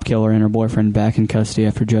alleged cop killer and her boyfriend back in custody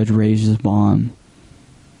after judge raises bond.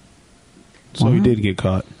 So he did get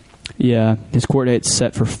caught. Yeah, his court date's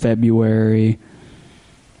set for February.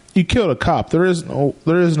 You killed a cop. There is no.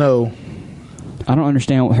 I don't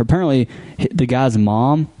understand. Apparently, the guy's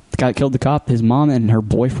mom, the guy that killed the cop, his mom and her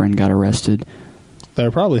boyfriend got arrested. They're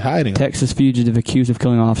probably hiding. Texas fugitive accused of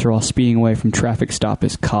killing officer while speeding away from traffic stop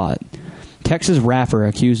is caught. Texas rapper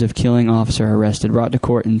accused of killing officer arrested, brought to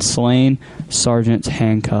court in slain sergeant's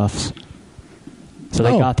handcuffs. So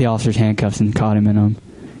they got the officer's handcuffs and caught him in them.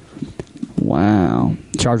 Wow.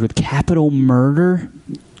 Charged with capital murder?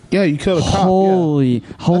 Yeah, you killed a cop. Hold on.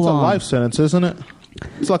 That's a life sentence, isn't it?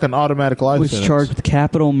 It's like an automatic life sentence. Was charged with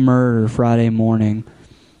capital murder Friday morning.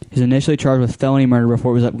 He was initially charged with felony murder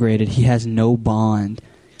before it was upgraded. He has no bond.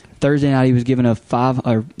 Thursday night, he was given a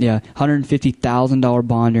 $150,000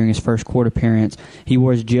 bond during his first court appearance. He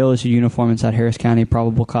wore his jailers uniform inside Harris County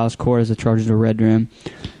probable cause court as the charges were read to him.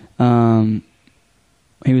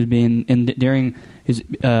 He was being in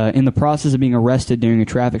the process of being arrested during a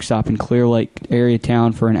traffic stop in Clear Lake area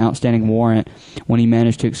town for an outstanding warrant when he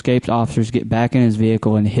managed to escape officers, get back in his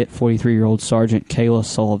vehicle, and hit 43-year-old Sergeant Kayla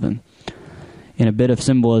Sullivan. In a bit of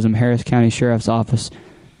symbolism, Harris County Sheriff's Office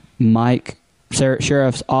Major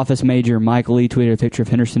Mike Lee tweeted a picture of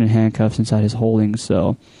Henderson in handcuffs inside his holding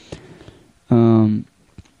cell.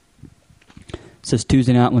 Says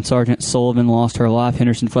Tuesday night when Sergeant Sullivan lost her life,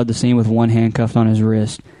 Henderson fled the scene with one handcuff on his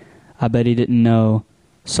wrist. I bet he didn't know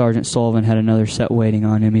Sergeant Sullivan had another set waiting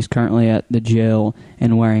on him. He's currently at the jail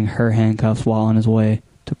and wearing her handcuffs while on his way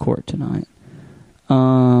to court tonight.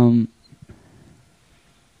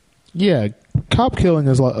 Yeah, cop killing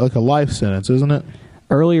is like a life sentence, isn't it?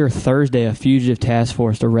 Earlier Thursday, a fugitive task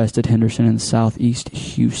force arrested Henderson in southeast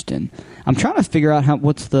Houston. I'm trying to figure out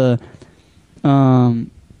what's the... I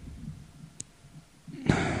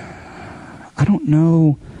don't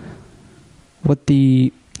know what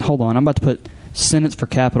the... Hold on, I'm about to put sentence for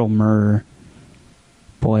capital murder.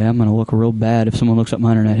 Boy, I'm going to look real bad if someone looks up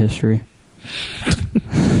my internet history.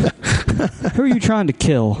 Who are you trying to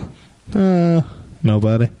kill?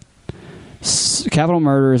 Nobody. Capital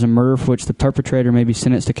murder is a murder for which the perpetrator may be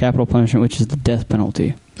sentenced to capital punishment, which is the death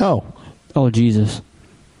penalty. Oh, Jesus.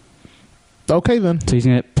 Okay, then. So he's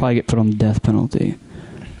going to probably get put on the death penalty.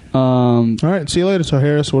 All right, see you later, so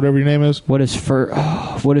Harris, whatever your name is. What is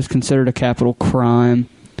considered a capital crime?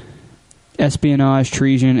 Espionage,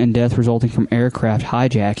 treason, and death resulting from aircraft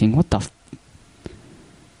hijacking. What the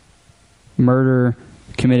murder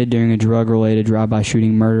committed during a drug-related drive-by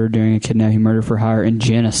shooting, murder during a kidnapping, murder for hire, and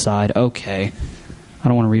genocide. Okay. I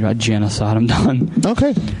don't want to read about genocide. I'm done.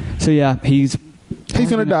 Okay. So, yeah, he's going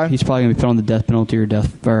to die. He's probably going to be put on the death penalty or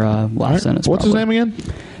life sentence. What's his name again?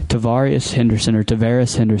 Tavares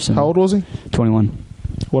Henderson. How old was he? 21.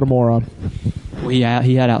 What a moron. Well, he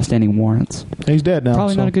had outstanding warrants. He's dead now.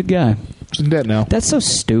 Probably not a good guy. He's dead now. That's so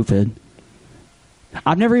stupid.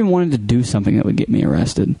 I've never even wanted to do something that would get me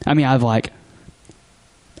arrested. I mean, I've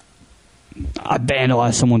I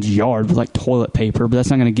vandalized someone's yard with like toilet paper, but that's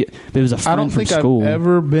not going to get. It was a I friend don't from think school. I've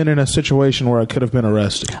ever been in a situation where I could have been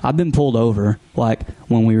arrested. I've been pulled over, like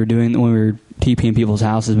when we were TPing people's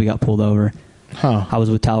houses. We got pulled over. Huh. I was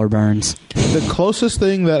with Tyler Burns. The closest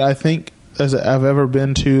thing that I think I've ever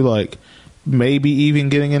been to, like, maybe even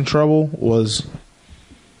getting in trouble was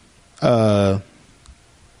actually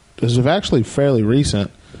fairly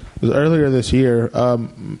recent. It was earlier this year.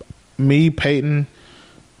 Me, Peyton,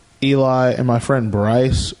 Eli, and my friend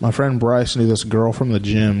Bryce. My friend Bryce knew this girl from the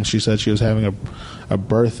gym. She said she was having a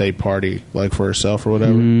birthday party, like, for herself or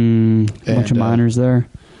whatever. Bunch of minors there.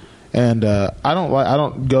 And I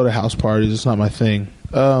don't go to house parties. It's not my thing.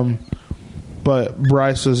 But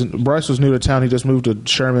Bryce was new to town. He just moved to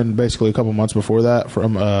Sherman basically a couple months before that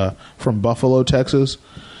from Buffalo, Texas.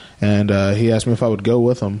 And he asked me if I would go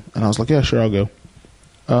with him, and I was like, "Yeah, sure, I'll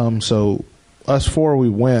go." So us four, we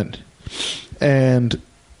went, and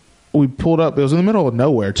we pulled up. It was in the middle of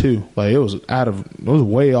nowhere too. Like it was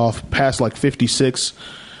way off past like 56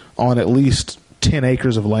 on at least 10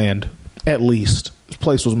 acres of land. At least this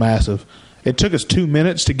place was massive. It took us 2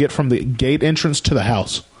 minutes to get from the gate entrance to the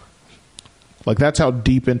house. Like that's how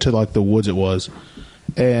deep into like the woods it was,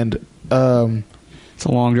 and it's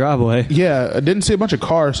a long driveway. Yeah, I didn't see a bunch of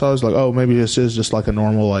cars, so I was like, "Oh, maybe this is just like a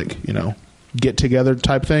normal like get together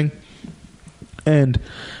type thing." And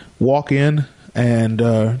walk in, and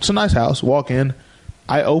it's a nice house. Walk in,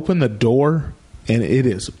 I open the door, and it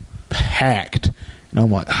is packed. And I'm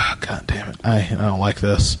like, oh, God damn it, I don't like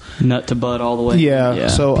this. Nut to butt all the way. Yeah.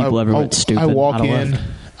 So people everywhere, it's stupid. I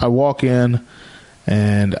walk in,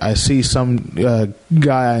 and I see some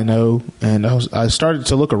guy I know, and I started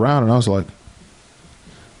to look around, and I was like,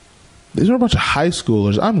 these are a bunch of high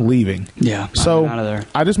schoolers. I'm leaving. Yeah. So out of there.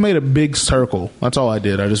 I just made a big circle. That's all I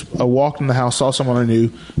did. I walked in the house, saw someone I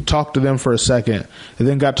knew, talked to them for a second, and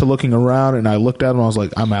then got to looking around, and I looked at him, and I was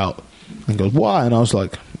like, I'm out. And he goes, why? And I was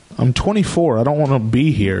like, I'm 24. I don't want to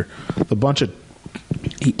be here. A bunch of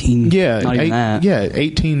 18. Yeah, not even that. Yeah,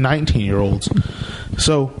 18, 19-year-olds.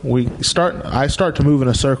 So I start to move in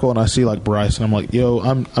a circle, and I see like Bryce, and I'm like, yo,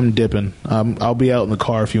 I'm dipping. I'll be out in the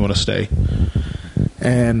car if you want to stay.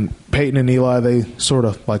 And Peyton and Eli, they sort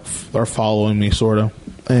of like are following me, sort of.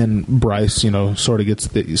 And Bryce, sort of gets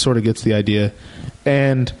the idea.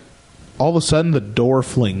 And all of a sudden, the door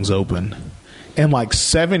flings open. And like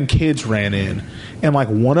 7 kids ran in, and like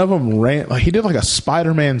one of them ran, like he did like a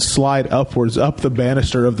Spider-Man slide upwards up the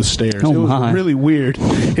banister of the stairs. Oh, it was my. really weird.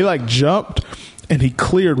 He like jumped and he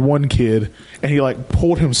cleared one kid, and he like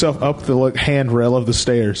pulled himself up the like handrail of the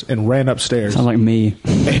stairs and ran upstairs. Sounds like me.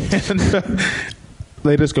 And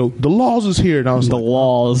they just go, the laws is here, and I was The like,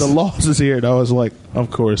 laws. the laws is here, and I was like, of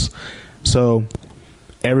course. So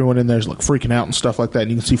everyone in there's like freaking out and stuff like that, and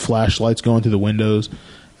you can see flashlights going through the windows.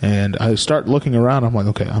 And I start looking around. I'm like,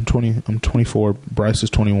 okay, I'm 24. Bryce is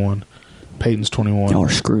 21. Peyton's 21. Y'all are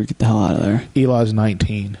screwed. Get the hell out of there. Eli's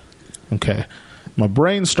 19. Okay. My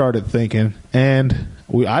brain started thinking, and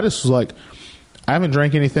I just was like, I haven't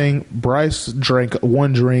drank anything. Bryce drank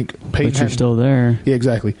one drink. Peyton But you're still there. Yeah,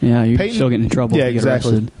 exactly. Yeah, you're Peyton, still getting in trouble. Yeah, if you get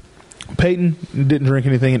exactly. arrested. Peyton didn't drink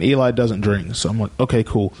anything, and Eli doesn't drink. So I'm like, okay,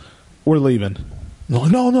 cool. We're leaving. And they're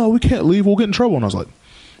like, no, we can't leave. We'll get in trouble. And I was like,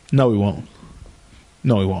 no, we won't.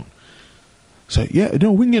 No, we won't. So yeah,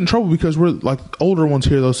 no, we can get in trouble because we're like older ones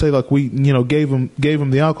here. They'll say like we, gave them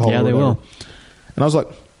the alcohol. Yeah, they will. And I was like,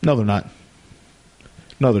 no, they're not.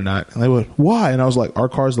 No, they're not. And they went, why? And I was like, our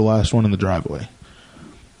car's the last one in the driveway.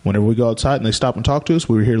 Whenever we go outside and they stop and talk to us,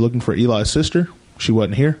 we were here looking for Eli's sister. She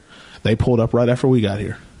wasn't here. They pulled up right after we got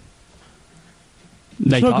here.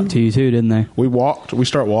 They talked to you too, didn't they? We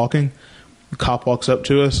start walking. The cop walks up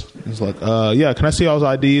to us. He's like, yeah, can I see all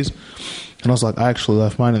his IDs? And I was like, I actually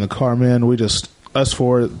left mine in the car, man. Us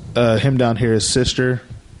four, him down here, his sister,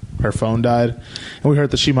 her phone died. And we heard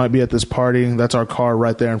that she might be at this party. That's our car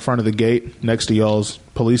right there in front of the gate next to y'all's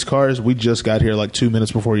police cars. We just got here like 2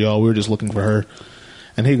 minutes before y'all. We were just looking for her.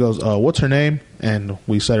 And he goes, what's her name? And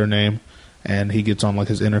we said her name. And he gets on like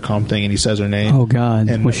his intercom thing and he says her name. Oh, God.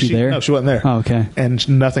 And was she there? No, she wasn't there. Oh, okay. And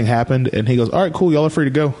nothing happened. And he goes, all right, cool. Y'all are free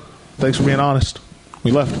to go. Thanks for being honest. We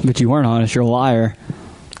left. But you weren't honest. You're a liar.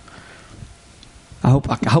 I hope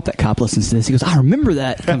that cop listens to this. He goes, I remember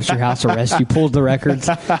that. Comes to your house, arrests you, pulls the records.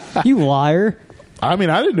 You liar. I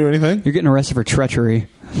mean, I didn't do anything. You're getting arrested for treachery.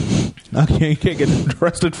 Okay, you can't get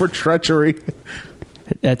arrested for treachery.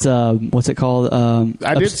 That's, what's it called?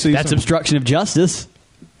 I did see That's some- obstruction of justice.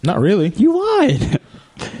 Not really. You lied.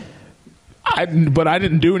 But I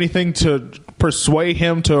didn't do anything to persuade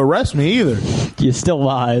him to arrest me either. You still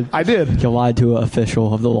lied. I did. You lied to an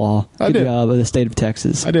official of the law. I Good did. job of the state of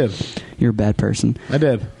Texas. I did. You're a bad person. I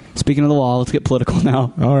did. Speaking of the law, let's get political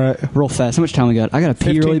now. All right. Real fast. How much time we got? I got to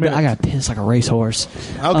pee 15 really bad. I minutes. got to piss like a racehorse.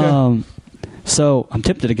 Okay. So I'm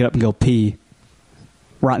tempted to get up and go pee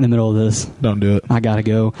right in the middle of this. Don't do it. I got to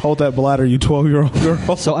go. Hold that bladder, you 12-year-old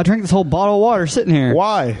girl. So I drank this whole bottle of water sitting here.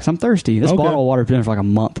 Why? 'Cause I'm thirsty. This Okay. bottle of water's been there for like a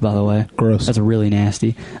month, by the way. Gross. That's really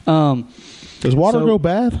nasty. Does water So- go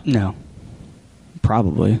bad? No.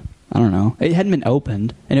 Probably. I don't know. It hadn't been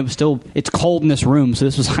opened, and it was still. It's cold in this room, so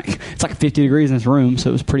this was like it's like 50 degrees in this room,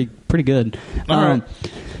 so it was pretty good. All right.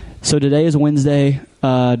 So today is Wednesday,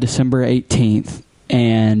 December 18th,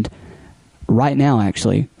 and right now,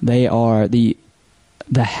 actually, they are the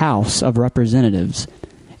House of Representatives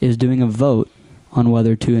is doing a vote on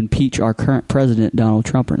whether to impeach our current president, Donald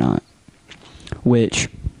Trump, or not. Which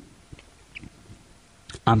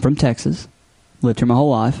I'm from Texas, lived here my whole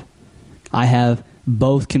life. I have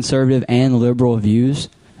both conservative and liberal views.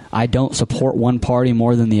 I don't support one party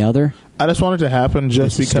more than the other. I just want it to happen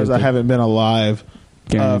just This is because I stupid. haven't been alive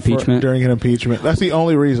During impeachment? during an impeachment. That's the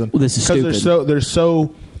only reason. Well, this is Because they're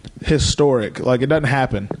so historic. Like, it doesn't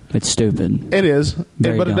happen. It's stupid. It is,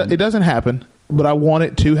 Very but dumb. it doesn't happen. But I want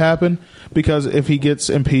it to happen because if he gets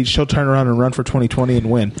impeached, he'll turn around and run for 2020 and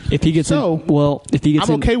win. If he gets if he gets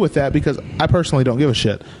I'm okay with that because I personally don't give a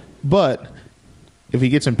shit. But if he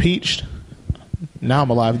gets impeached, now I'm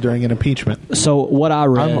alive during an impeachment. So what I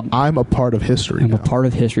read, I'm a part of history. I'm a now. part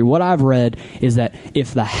of history. What I've read is that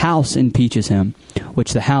if the House impeaches him,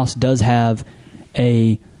 which the House does have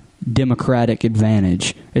a Democratic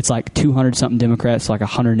advantage, it's like 200-something Democrats, like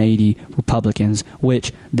 180 Republicans,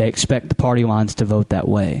 which they expect the party lines to vote that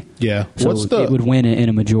way. Yeah. So it would win in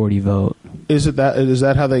a majority vote. Is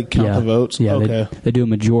that how they count the votes? Yeah, Okay. they do a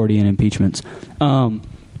majority in impeachments.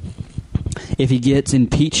 If he gets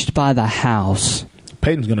impeached by the House,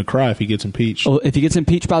 Peyton's going to cry if he gets impeached. well, if he gets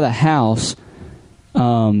impeached by the House,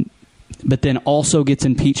 but then also gets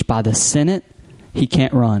impeached by the Senate, he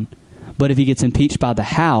can't run. But if he gets impeached by the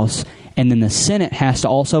House and then the Senate has to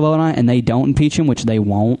also vote on it and they don't impeach him, which they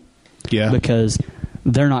won't, Yeah. because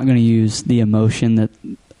they're not going to use the emotion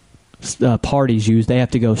that parties use. They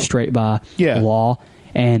have to go straight by law.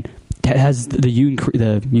 And has the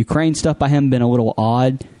Ukraine stuff by him been a little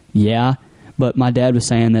odd? Yeah. But my dad was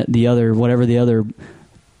saying that whatever the other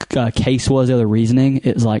case was, the other reasoning,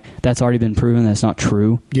 it's like that's already been proven that's not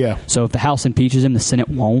true. Yeah. So if the House impeaches him, the Senate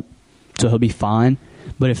won't. So he'll be fine.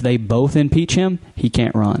 But if they both impeach him, he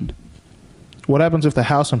can't run. What happens if the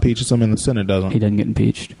House impeaches him and the Senate doesn't? He doesn't get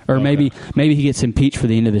impeached. Or Okay. maybe he gets impeached for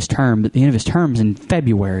the end of his term, but the end of his term's in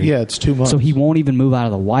February. Yeah, it's 2 months. So he won't even move out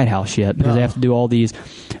of the White House yet because No. they have to do all these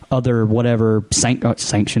other whatever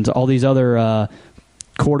sanctions, all these other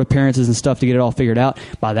court appearances and stuff to get it all figured out.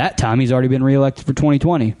 By that time, he's already been reelected for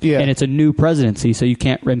 2020. Yeah. And it's a new presidency, so you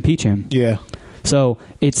can't impeach him. Yeah. So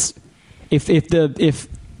it's if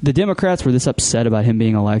the Democrats were this upset about him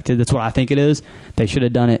being elected, that's what I think it is. They should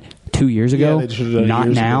have done it 2 years ago, Yeah, they should have done it not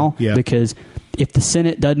years now. ago. Yeah. Because if the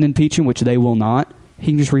Senate doesn't impeach him, which they will not, he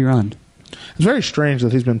can just rerun. It's very strange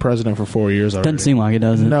that he's been president for 4 years already. Doesn't seem like it,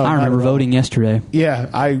 does it? No, I not remember at all. voting yesterday. Yeah,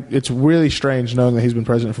 it's really strange knowing that he's been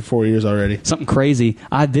president for 4 years already. Something crazy.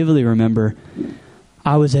 I vividly remember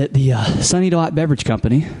I was at the Sunny Delight Beverage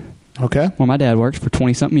Company, Okay. where my dad worked for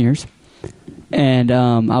 20-something years, and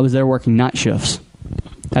I was there working night shifts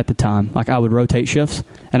at the time. Like, I would rotate shifts,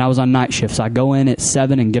 and I was on night shifts. I'd go in at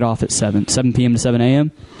 7 and get off at 7 p.m. to 7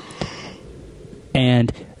 a.m.,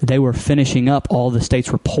 and they were finishing up all the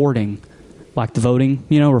states reporting, like the voting,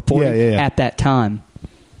 reporting Yeah. at that time.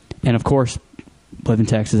 And, of course, live in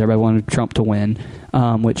Texas, everybody wanted Trump to win,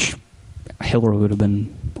 which Hillary would have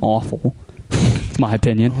been awful, my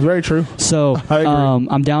opinion. Very true. So I agree.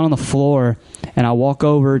 I'm down on the floor, and I walk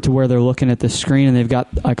over to where they're looking at the screen, and they've got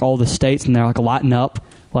like all the states, and they're like lighting up,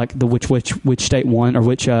 like the which state won or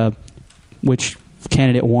which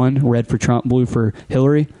candidate won. Red for Trump, blue for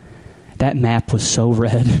Hillary. That map was so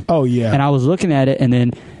red. Oh, yeah. And I was looking at it, and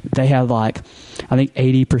then they had like I think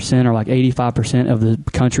 80% or like 85% of the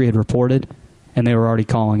country had reported, and they were already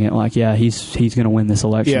calling it like, yeah, he's going to win this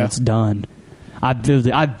election. Yeah. It's done. I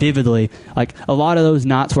vividly, like a lot of those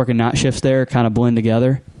nights working night shifts there kind of blend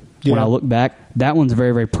together. When Yeah. I look back, that one's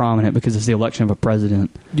very, very prominent because it's the election of a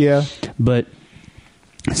president. Yeah. But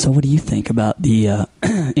so what do you think about the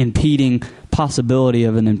impeding possibility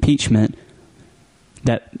of an impeachment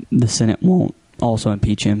that the Senate won't also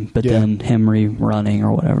impeach him, but Yeah. then him running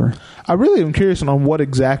or whatever? I really am curious on what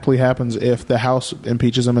exactly happens if the House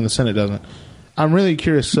impeaches him and the Senate doesn't. I'm really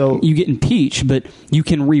curious. So You get impeached, but you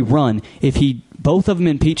can rerun. If both of them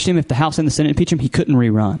impeached him, if the House and the Senate impeach him, he couldn't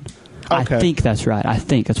rerun. Okay. I think that's right. I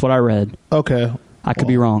think that's what I read. okay, I could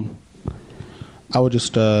be wrong. I would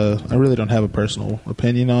just I really don't have a personal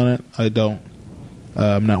opinion on it. I don't.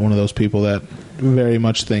 I'm not one of those people that very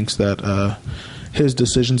much thinks that his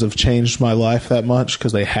decisions have changed my life that much,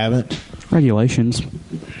 because they haven't. Regulations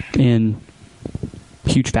in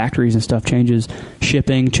huge factories and stuff changes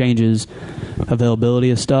shipping, changes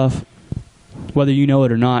availability of stuff. Whether you know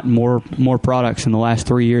it or not, more products in the last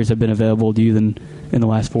 3 years have been available to you than in the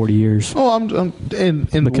last 40 years. Oh,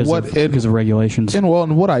 because of regulations. And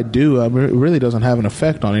what I do, it really doesn't have an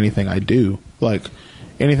effect on anything I do. Like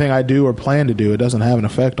anything I do or plan to do, it doesn't have an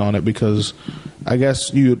effect on it, because I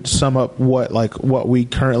guess you'd sum up what we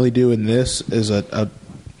currently do in this is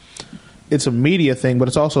it's a media thing, but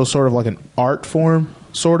it's also sort of like an art form,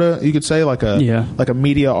 sort of, you could say, like a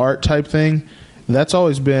media art type thing. That's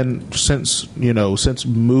always been since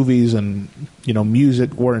movies and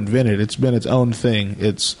music were invented. It's been its own thing.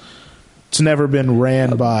 It's never been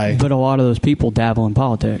ran by. But a lot of those people dabble in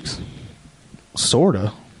politics.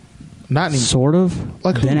 Sorta. Not anymore. Sort of.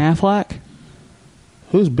 Like Ben Affleck.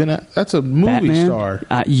 Who's Ben? That's a movie Batman. star.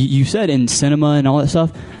 You said in cinema and all that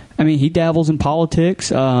stuff. I mean, he dabbles in politics.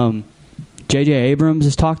 J.J. Abrams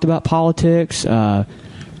has talked about politics. A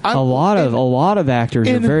lot of actors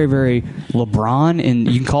are very, very LeBron,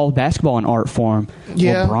 and you can call basketball an art form.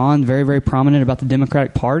 Yeah. LeBron, very, very prominent about the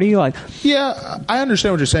Democratic Party. Yeah, I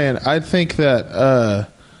understand what you're saying. I think that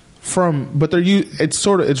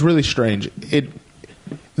it's really strange.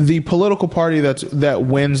 The political party that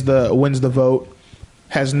wins the vote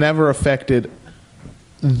has never affected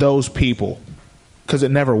those people, because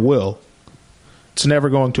it never will. It's never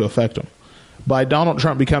going to affect them. By Donald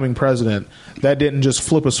Trump becoming president, that didn't just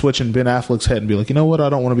flip a switch in Ben Affleck's head and be like, you know what, I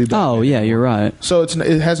don't want to be Batman. Oh, yeah, you're right. So it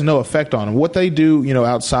has no effect on them. What they do,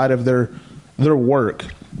 outside of their work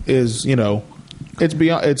is, it's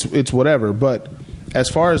beyond, it's whatever. But as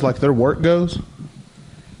far as like their work goes,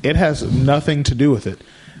 it has nothing to do with it.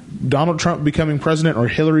 Donald Trump becoming president or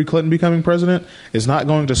Hillary Clinton becoming president is not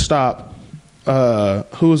going to stop.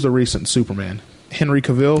 Who was the recent Superman? Henry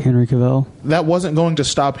Cavill. That wasn't going to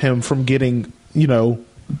stop him from getting,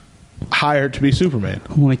 hired to be Superman.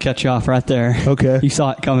 Let me cut you off right there. Okay. You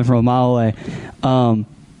saw it coming from a mile away.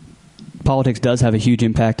 Politics does have a huge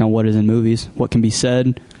impact on what is in movies, what can be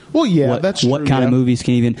said. Well, yeah, that's true. What kind of movies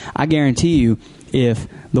can even... I guarantee you, if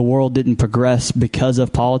the world didn't progress because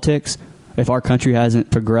of politics, if our country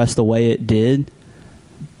hasn't progressed the way it did,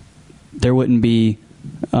 there wouldn't be...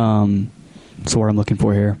 That's what I'm looking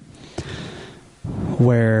for here.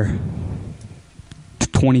 Where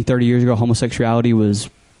 20, 30 years ago, homosexuality was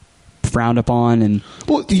frowned upon and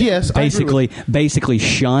basically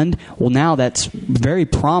shunned. Well, now that's very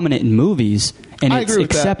prominent in movies, and it's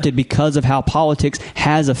accepted because of how politics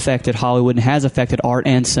has affected Hollywood and has affected art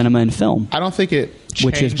and cinema and film. I don't think it changed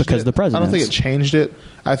which is because of the president. I don't think it changed it.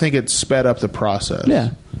 I think it sped up the process. Yeah.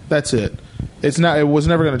 That's it. It's not. It was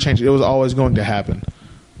never going to change. It was always going to happen.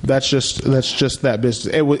 That's just that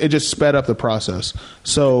business. It just sped up the process.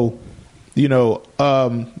 So,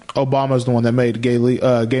 Obama's the one that made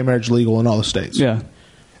gay marriage legal in all the states. Yeah,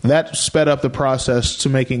 that sped up the process to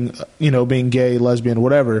making being gay, lesbian,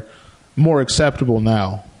 whatever, more acceptable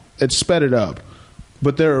now. It sped it up.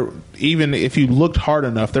 But even if you looked hard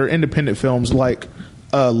enough, there are independent films like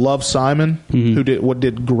Love, Simon, who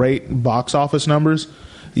did great box office numbers.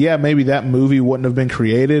 Yeah, maybe that movie wouldn't have been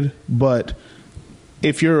created, but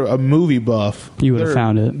if you're a movie buff, you would have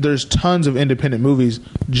found it. There's tons of independent movies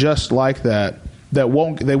just like that they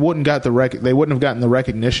wouldn't have gotten the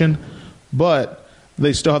recognition, but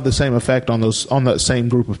they still have the same effect on that same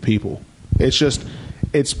group of people. It's just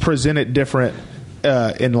it's presented different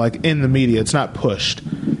in the media. It's not pushed.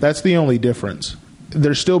 That's the only difference.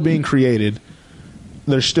 They're still being created.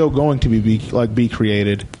 They're still going to be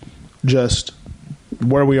created. Just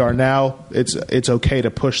where we are now, it's okay to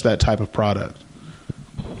push that type of product.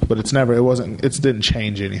 But it didn't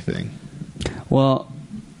change anything. Well,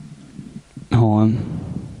 hold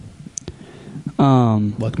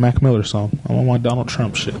on. Like Mac Miller's song, I'm on my Donald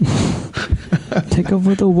Trump shit. Take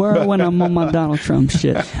over the world when I'm on my Donald Trump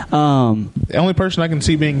shit. The only person I can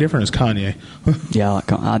see being different is Kanye. Yeah,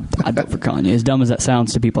 I'd vote for Kanye. As dumb as that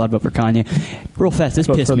sounds to people, I'd vote for Kanye. Real fast, this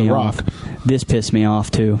pissed me off. This pissed me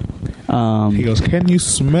off, too. He goes, can you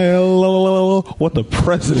smell what the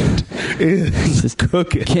president is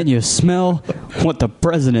cooking? Can you smell what the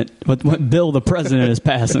president, what bill the president is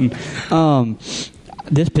passing?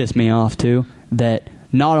 This pissed me off, too, that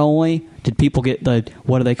not only did people get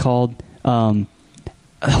what are they called?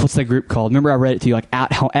 What's that group called? Remember I read it to you, like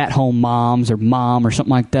at-home moms or mom or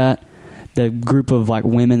something like that? The group of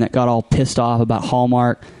women that got all pissed off about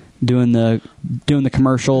Hallmark doing the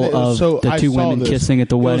commercial of the two women kissing at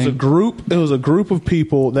the wedding. It was a group of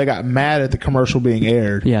people that got mad at the commercial being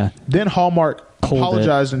aired. Yeah. Then Hallmark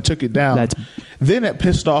apologized and took it down. Then it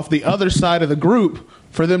pissed off the other side of the group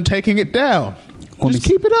for them taking it down. Just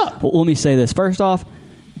keep it up. Well, let me say this. First off,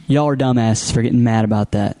 y'all are dumbasses for getting mad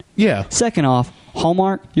about that. Yeah. Second off,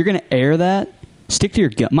 Hallmark, you're going to air that. Stick to your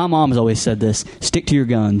gun. My mom has always said this. Stick to your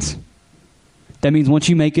guns. That means once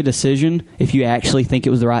you make a decision, if you actually think it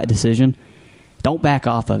was the right decision, don't back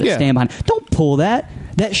off of it. Yeah. Stand behind it. Don't pull that.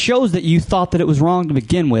 That shows that you thought that it was wrong to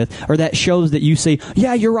begin with, or that shows that you say,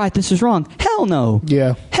 yeah, you're right, this is wrong. Hell no.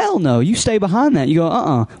 Yeah. Hell no. You stay behind that. You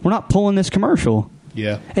go, we're not pulling this commercial.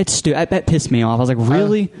 Yeah. It's stupid. That pissed me off. I was like,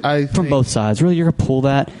 really? From both sides. Really? You're going to pull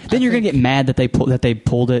that? Then you're going to get mad that they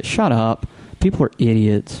pulled it. Shut up. People are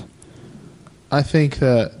idiots. I think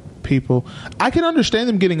that I can understand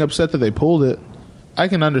them getting upset that they pulled it. I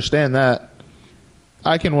can understand that.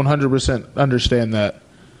 I can 100% understand that.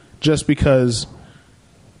 Just because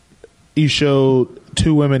you show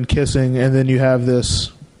two women kissing and then you have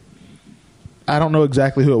this, I don't know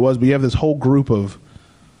exactly who it was, but you have this whole group of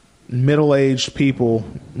middle-aged people,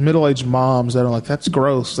 middle-aged moms that are like, that's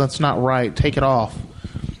gross, that's not right, take it off.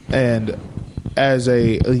 And as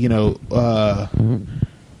a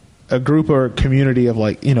group or community of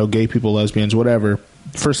gay people, lesbians, whatever,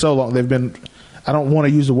 for so long they've been, I don't want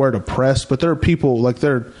to use the word oppressed, but there are people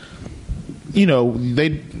they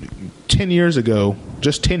 10 years ago,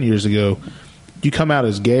 you come out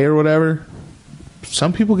as gay or whatever,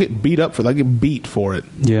 some people get beat up for that, get beat for it.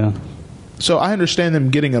 Yeah. So I understand them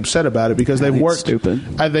getting upset about it because they've worked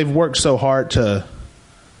so hard to,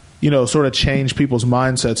 sort of change people's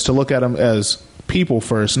mindsets to look at them as people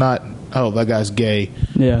first, not, oh, that guy's gay.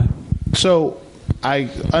 Yeah. So I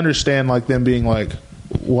understand them being like,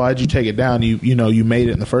 why'd you take it down? You made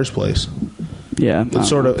it in the first place. Yeah. It's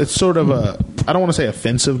sort of a, I don't want to say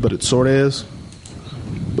offensive, but it sort of is.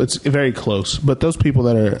 It's very close. But those people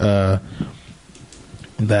that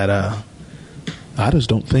are I just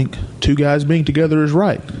don't think two guys being together is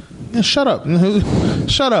right. Yeah, shut up.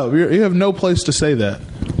 Shut up. You have no place to say that.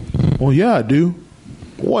 Well, yeah, I do.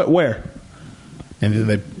 What? Where? And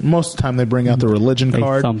then most of the time they bring out the religion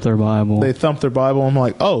card. They thump their Bible. I'm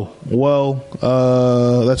like, oh, well,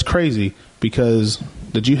 that's crazy because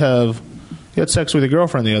you had sex with your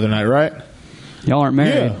girlfriend the other night, right? Y'all aren't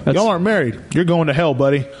married. Yeah, y'all aren't married. You're going to hell,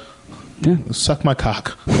 buddy. Yeah. Suck my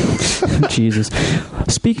cock. Jesus.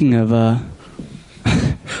 Speaking of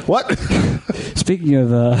what? Speaking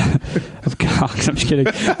of cocks, I'm just kidding.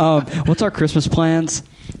 What's our Christmas plans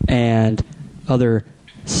and other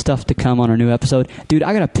stuff to come on our new episode? Dude,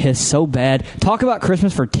 I gotta piss so bad. Talk about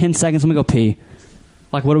Christmas for 10 seconds. Let me go pee.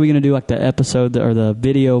 What are we gonna do? The episode or the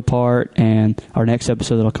video part and our next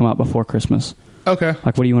episode that'll come out before Christmas. Okay.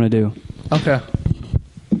 What do you want to do? Okay.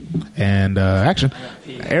 And action.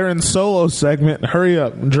 Aaron's solo segment. Hurry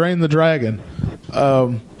up. Drain the dragon.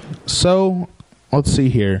 So, let's see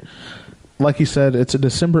here. Like you said, it's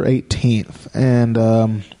December 18th.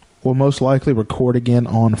 And we'll most likely record again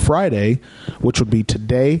on Friday, which would be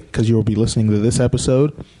today, because you will be listening to this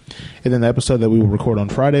episode. And then the episode that we will record on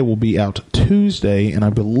Friday will be out Tuesday. And I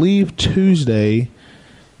believe Tuesday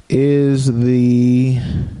is the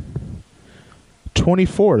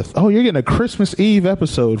 24th. Oh, you're getting a Christmas Eve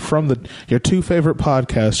episode from your two favorite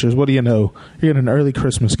podcasters. What do you know? You're getting an early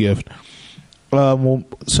Christmas gift.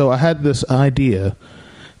 So I had this idea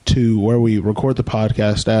to where we record the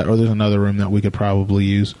podcast at, or there's another room that we could probably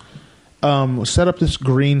use. Set up this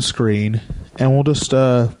green screen, and we'll just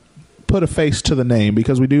put a face to the name,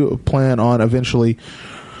 because we do plan on eventually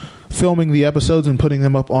filming the episodes and putting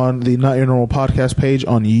them up on the Not Your Normal Podcast page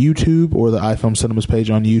on YouTube, or the iFilm Cinemas page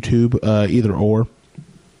on YouTube, either or.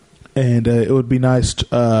 And it would be nice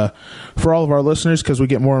for all of our listeners, because we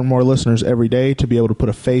get more and more listeners every day, to be able to put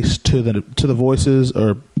a face to the voices,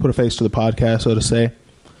 or put a face to the podcast, so to say.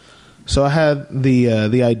 So I had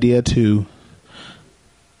the idea to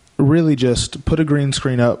really just put a green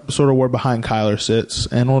screen up, sort of where behind Kyler sits,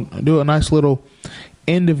 and we'll do a nice little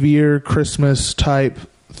end of year Christmas type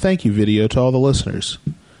thank you video to all the listeners.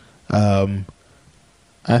 I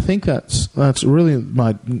think that's really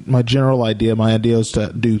my general idea. My idea is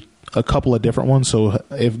to do a couple of different ones. So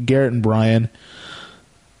if Garrett and Brian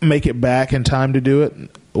make it back in time to do it,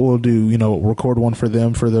 we'll do, record one for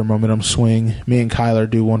them for their Momentum Swing. Me and Kyler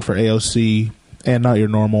do one for AOC and Not Your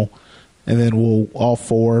Normal. And then we'll all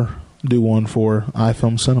four do one for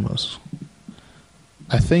iFilm Cinemas.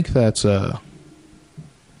 I think that's a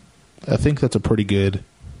pretty good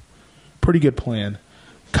plan.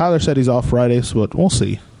 Kyler said he's off Fridays, but we'll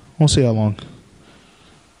see. We'll see how long.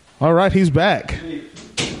 All right, he's back.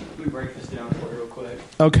 me break this down for you real quick.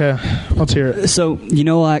 Okay, let's hear it. So, you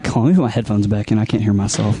know, like, hold on, let me put my headphones back in. I can't hear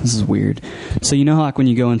myself. This is weird. So, you know how, like, when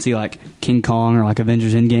you go and see, like, King Kong or, like,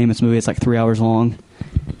 Avengers Endgame, it's a movie that's, like, 3 hours long?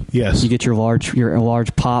 Yes. You get your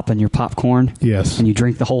large pop and your popcorn. Yes. And you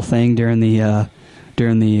drink the whole thing during the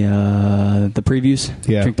previews.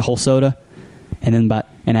 Yeah. Drink the whole soda. And then about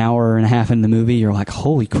an hour and a half into the movie, you're like,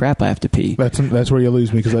 holy crap, I have to pee. That's where you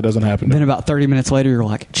lose me because that doesn't happen. Then about 30 minutes later, you're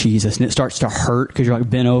like, Jesus. And it starts to hurt because you're like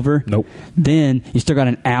bent over. Nope. Then you still got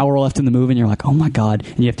an hour left in the movie and you're like, oh my God.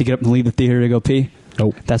 And you have to get up and leave the theater to go pee.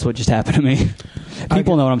 Nope. That's what just happened to me.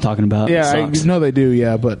 People know what I'm talking about. Yeah, It sucks. I know they do,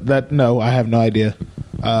 yeah. But I have no idea.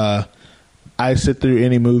 I sit through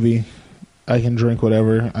any movie. I can drink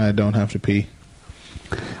whatever. I don't have to pee.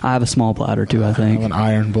 I have a small bladder too, I I think. have an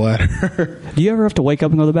iron bladder. Do you ever have to wake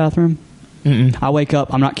up and go to the bathroom? Mm-mm. I wake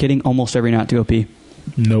up, I'm not kidding, almost every night to go pee.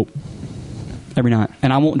 Nope. Every night.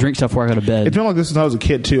 And I won't drink stuff before I go to bed. It's been like this since I was a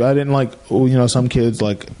kid too. I didn't like, some kids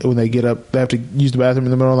like when they get up, they have to use the bathroom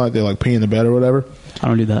in the middle of the night. They like pee in the bed or whatever. I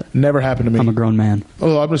don't do that. Never happened to me. I'm a grown man.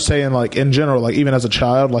 Oh, I'm just saying, like in general, like even as a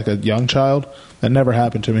child, like a young child, that never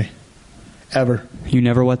happened to me, ever. You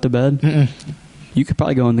never wet the bed? Mm-mm. You could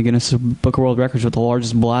probably go in the Guinness Book of World Records with the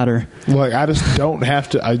largest bladder. Like I just don't have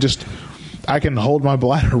to. I can hold my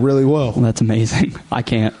bladder really well. Well, that's amazing. I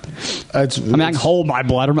can't. I can hold my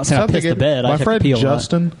bladder. I'm not saying I piss the bed. I have to pee a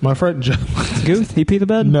lot. My friend Justin. Guth, he pee the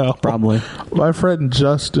bed? No. Probably. My friend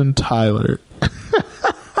Justin Tyler.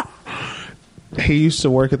 He used to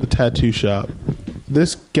work at the tattoo shop.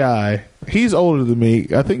 This guy, he's older than me.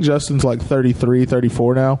 I think Justin's like 33,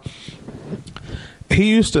 34 now.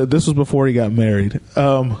 This was before he got married.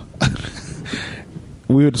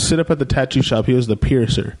 We would sit up at the tattoo shop. He was the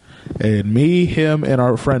piercer. And me, him, and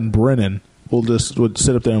our friend Brennan would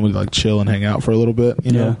sit up there and we'd like chill and hang out for a little bit,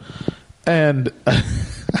 you know? And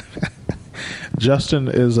Justin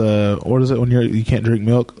is what is it when you can't drink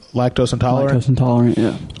milk? Lactose intolerant? Lactose intolerant,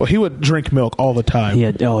 yeah. Well, he would drink milk all the time.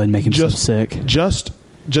 It'd make him so sick. Just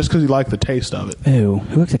because he liked the taste of it. Ew.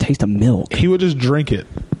 Who likes the taste of milk? He would just drink it.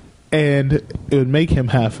 And it would make him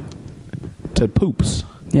have to poops.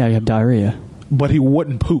 Yeah, you have diarrhea. But he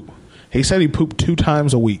wouldn't poop. He said he pooped 2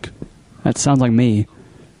 times a week. That sounds like me.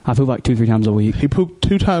 I poop like 2-3 times a week. He pooped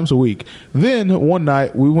 2 times a week. Then one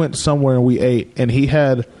night we went somewhere and we ate, and he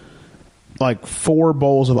had like 4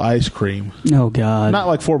 bowls of ice cream. Oh God! Not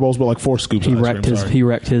like 4 bowls, but like 4 scoops. He wrecked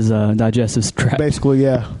his digestive tract. Basically,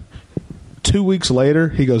 yeah. 2 weeks later,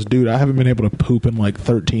 he goes, "Dude, I haven't been able to poop in like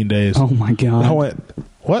 13 days." Oh my God! And I went,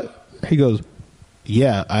 "What?" He goes,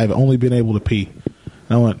 "Yeah, I've only been able to pee."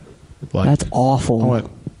 And I went, "Like that's awful." I went,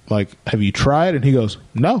 "Like, have you tried?" And he goes,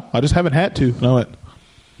 "No, I just haven't had to." And I went,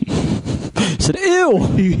 said, "Ew,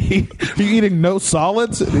 you eating no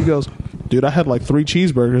solids?" And he goes, "Dude, I had like 3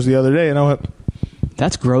 cheeseburgers the other day." And I went,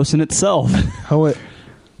 "That's gross in itself." I went,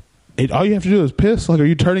 all you have to do is piss. Like, are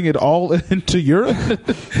you turning it all into urine?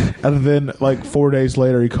 And then like 4 days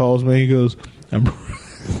later, he calls me. He goes,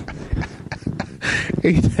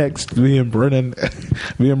 he texts me and Brennan.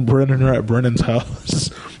 Me and Brennan are at Brennan's house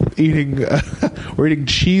we're eating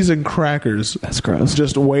cheese and crackers. That's gross.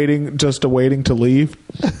 Just waiting to leave.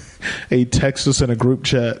 He texts us in a group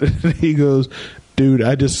chat. And he goes, "Dude,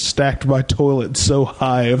 I just stacked my toilet so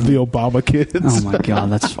high of the Obama kids." Oh my God,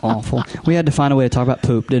 that's awful. We had to find a way to talk about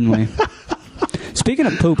poop, didn't we? Speaking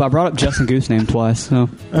of poop, I brought up Justin Goose name twice. So.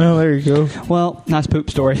 Oh, there you go. Well, nice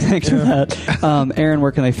poop story. Thanks for that. Aaron,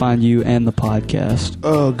 where can they find you and the podcast?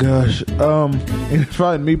 Oh, gosh. You can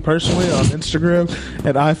find me personally on Instagram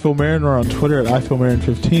at iFilmAaron or on Twitter at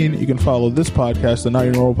iFilmAaron15. You can follow this podcast, the Not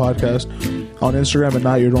Your Normal Podcast, on Instagram at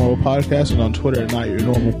Not Your Normal Podcast and on Twitter at Not Your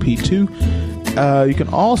Normal P2. You can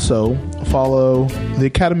also follow the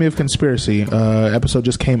Academy of Conspiracy. Episode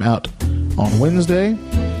just came out on Wednesday.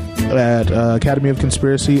 At Academy of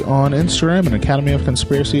Conspiracy on Instagram and Academy of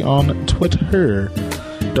Conspiracy on Twitter.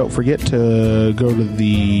 Don't forget to go to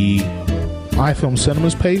the iFilm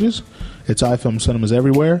Cinemas pages. It's iFilm Cinemas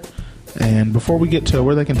everywhere. And before we get to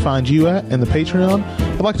where they can find you at in the Patreon,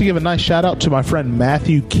 I'd like to give a nice shout out to my friend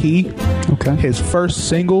Matthew Key. Okay. His first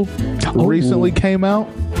single recently came out.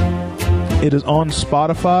 It is on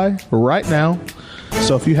Spotify right now.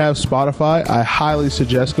 So if you have Spotify, I highly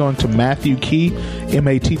suggest going to Matthew Key,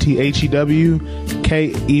 MatthewKey.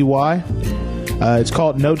 It's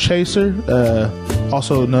called No Chaser,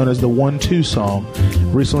 also known as the 1-2 song.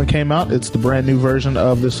 Recently came out. It's the brand new version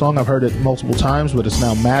of this song. I've heard it multiple times, but it's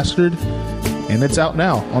now mastered. And it's out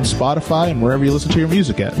now on Spotify and wherever you listen to your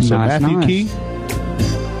music at. So Matthew Key,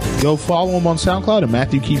 go follow him on SoundCloud and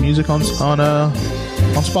Matthew Key Music on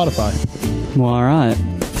Spotify. Well, all right.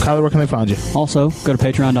 Kyler, where can they find you? Also, go to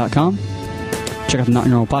patreon.com. check out the Not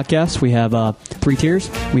Your Normal Podcast. We have 3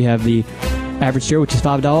 tiers. We have the average tier, which is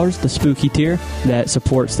 $5, the spooky tier that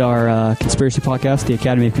supports our conspiracy podcast, the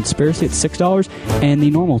Academy of Conspiracy, it's $6, and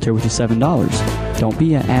the normal tier, which is $7. Don't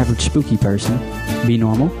be an average spooky person. Be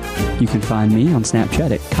normal. You can find me on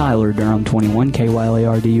Snapchat at Kyler Durham 21,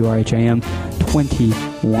 KYLARDURHAM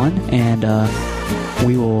 21, and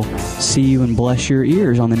we will see you and bless your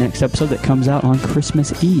ears on the next episode that comes out on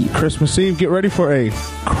Christmas Eve. Christmas Eve. Get ready for a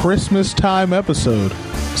Christmas time episode.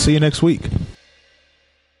 See you next week.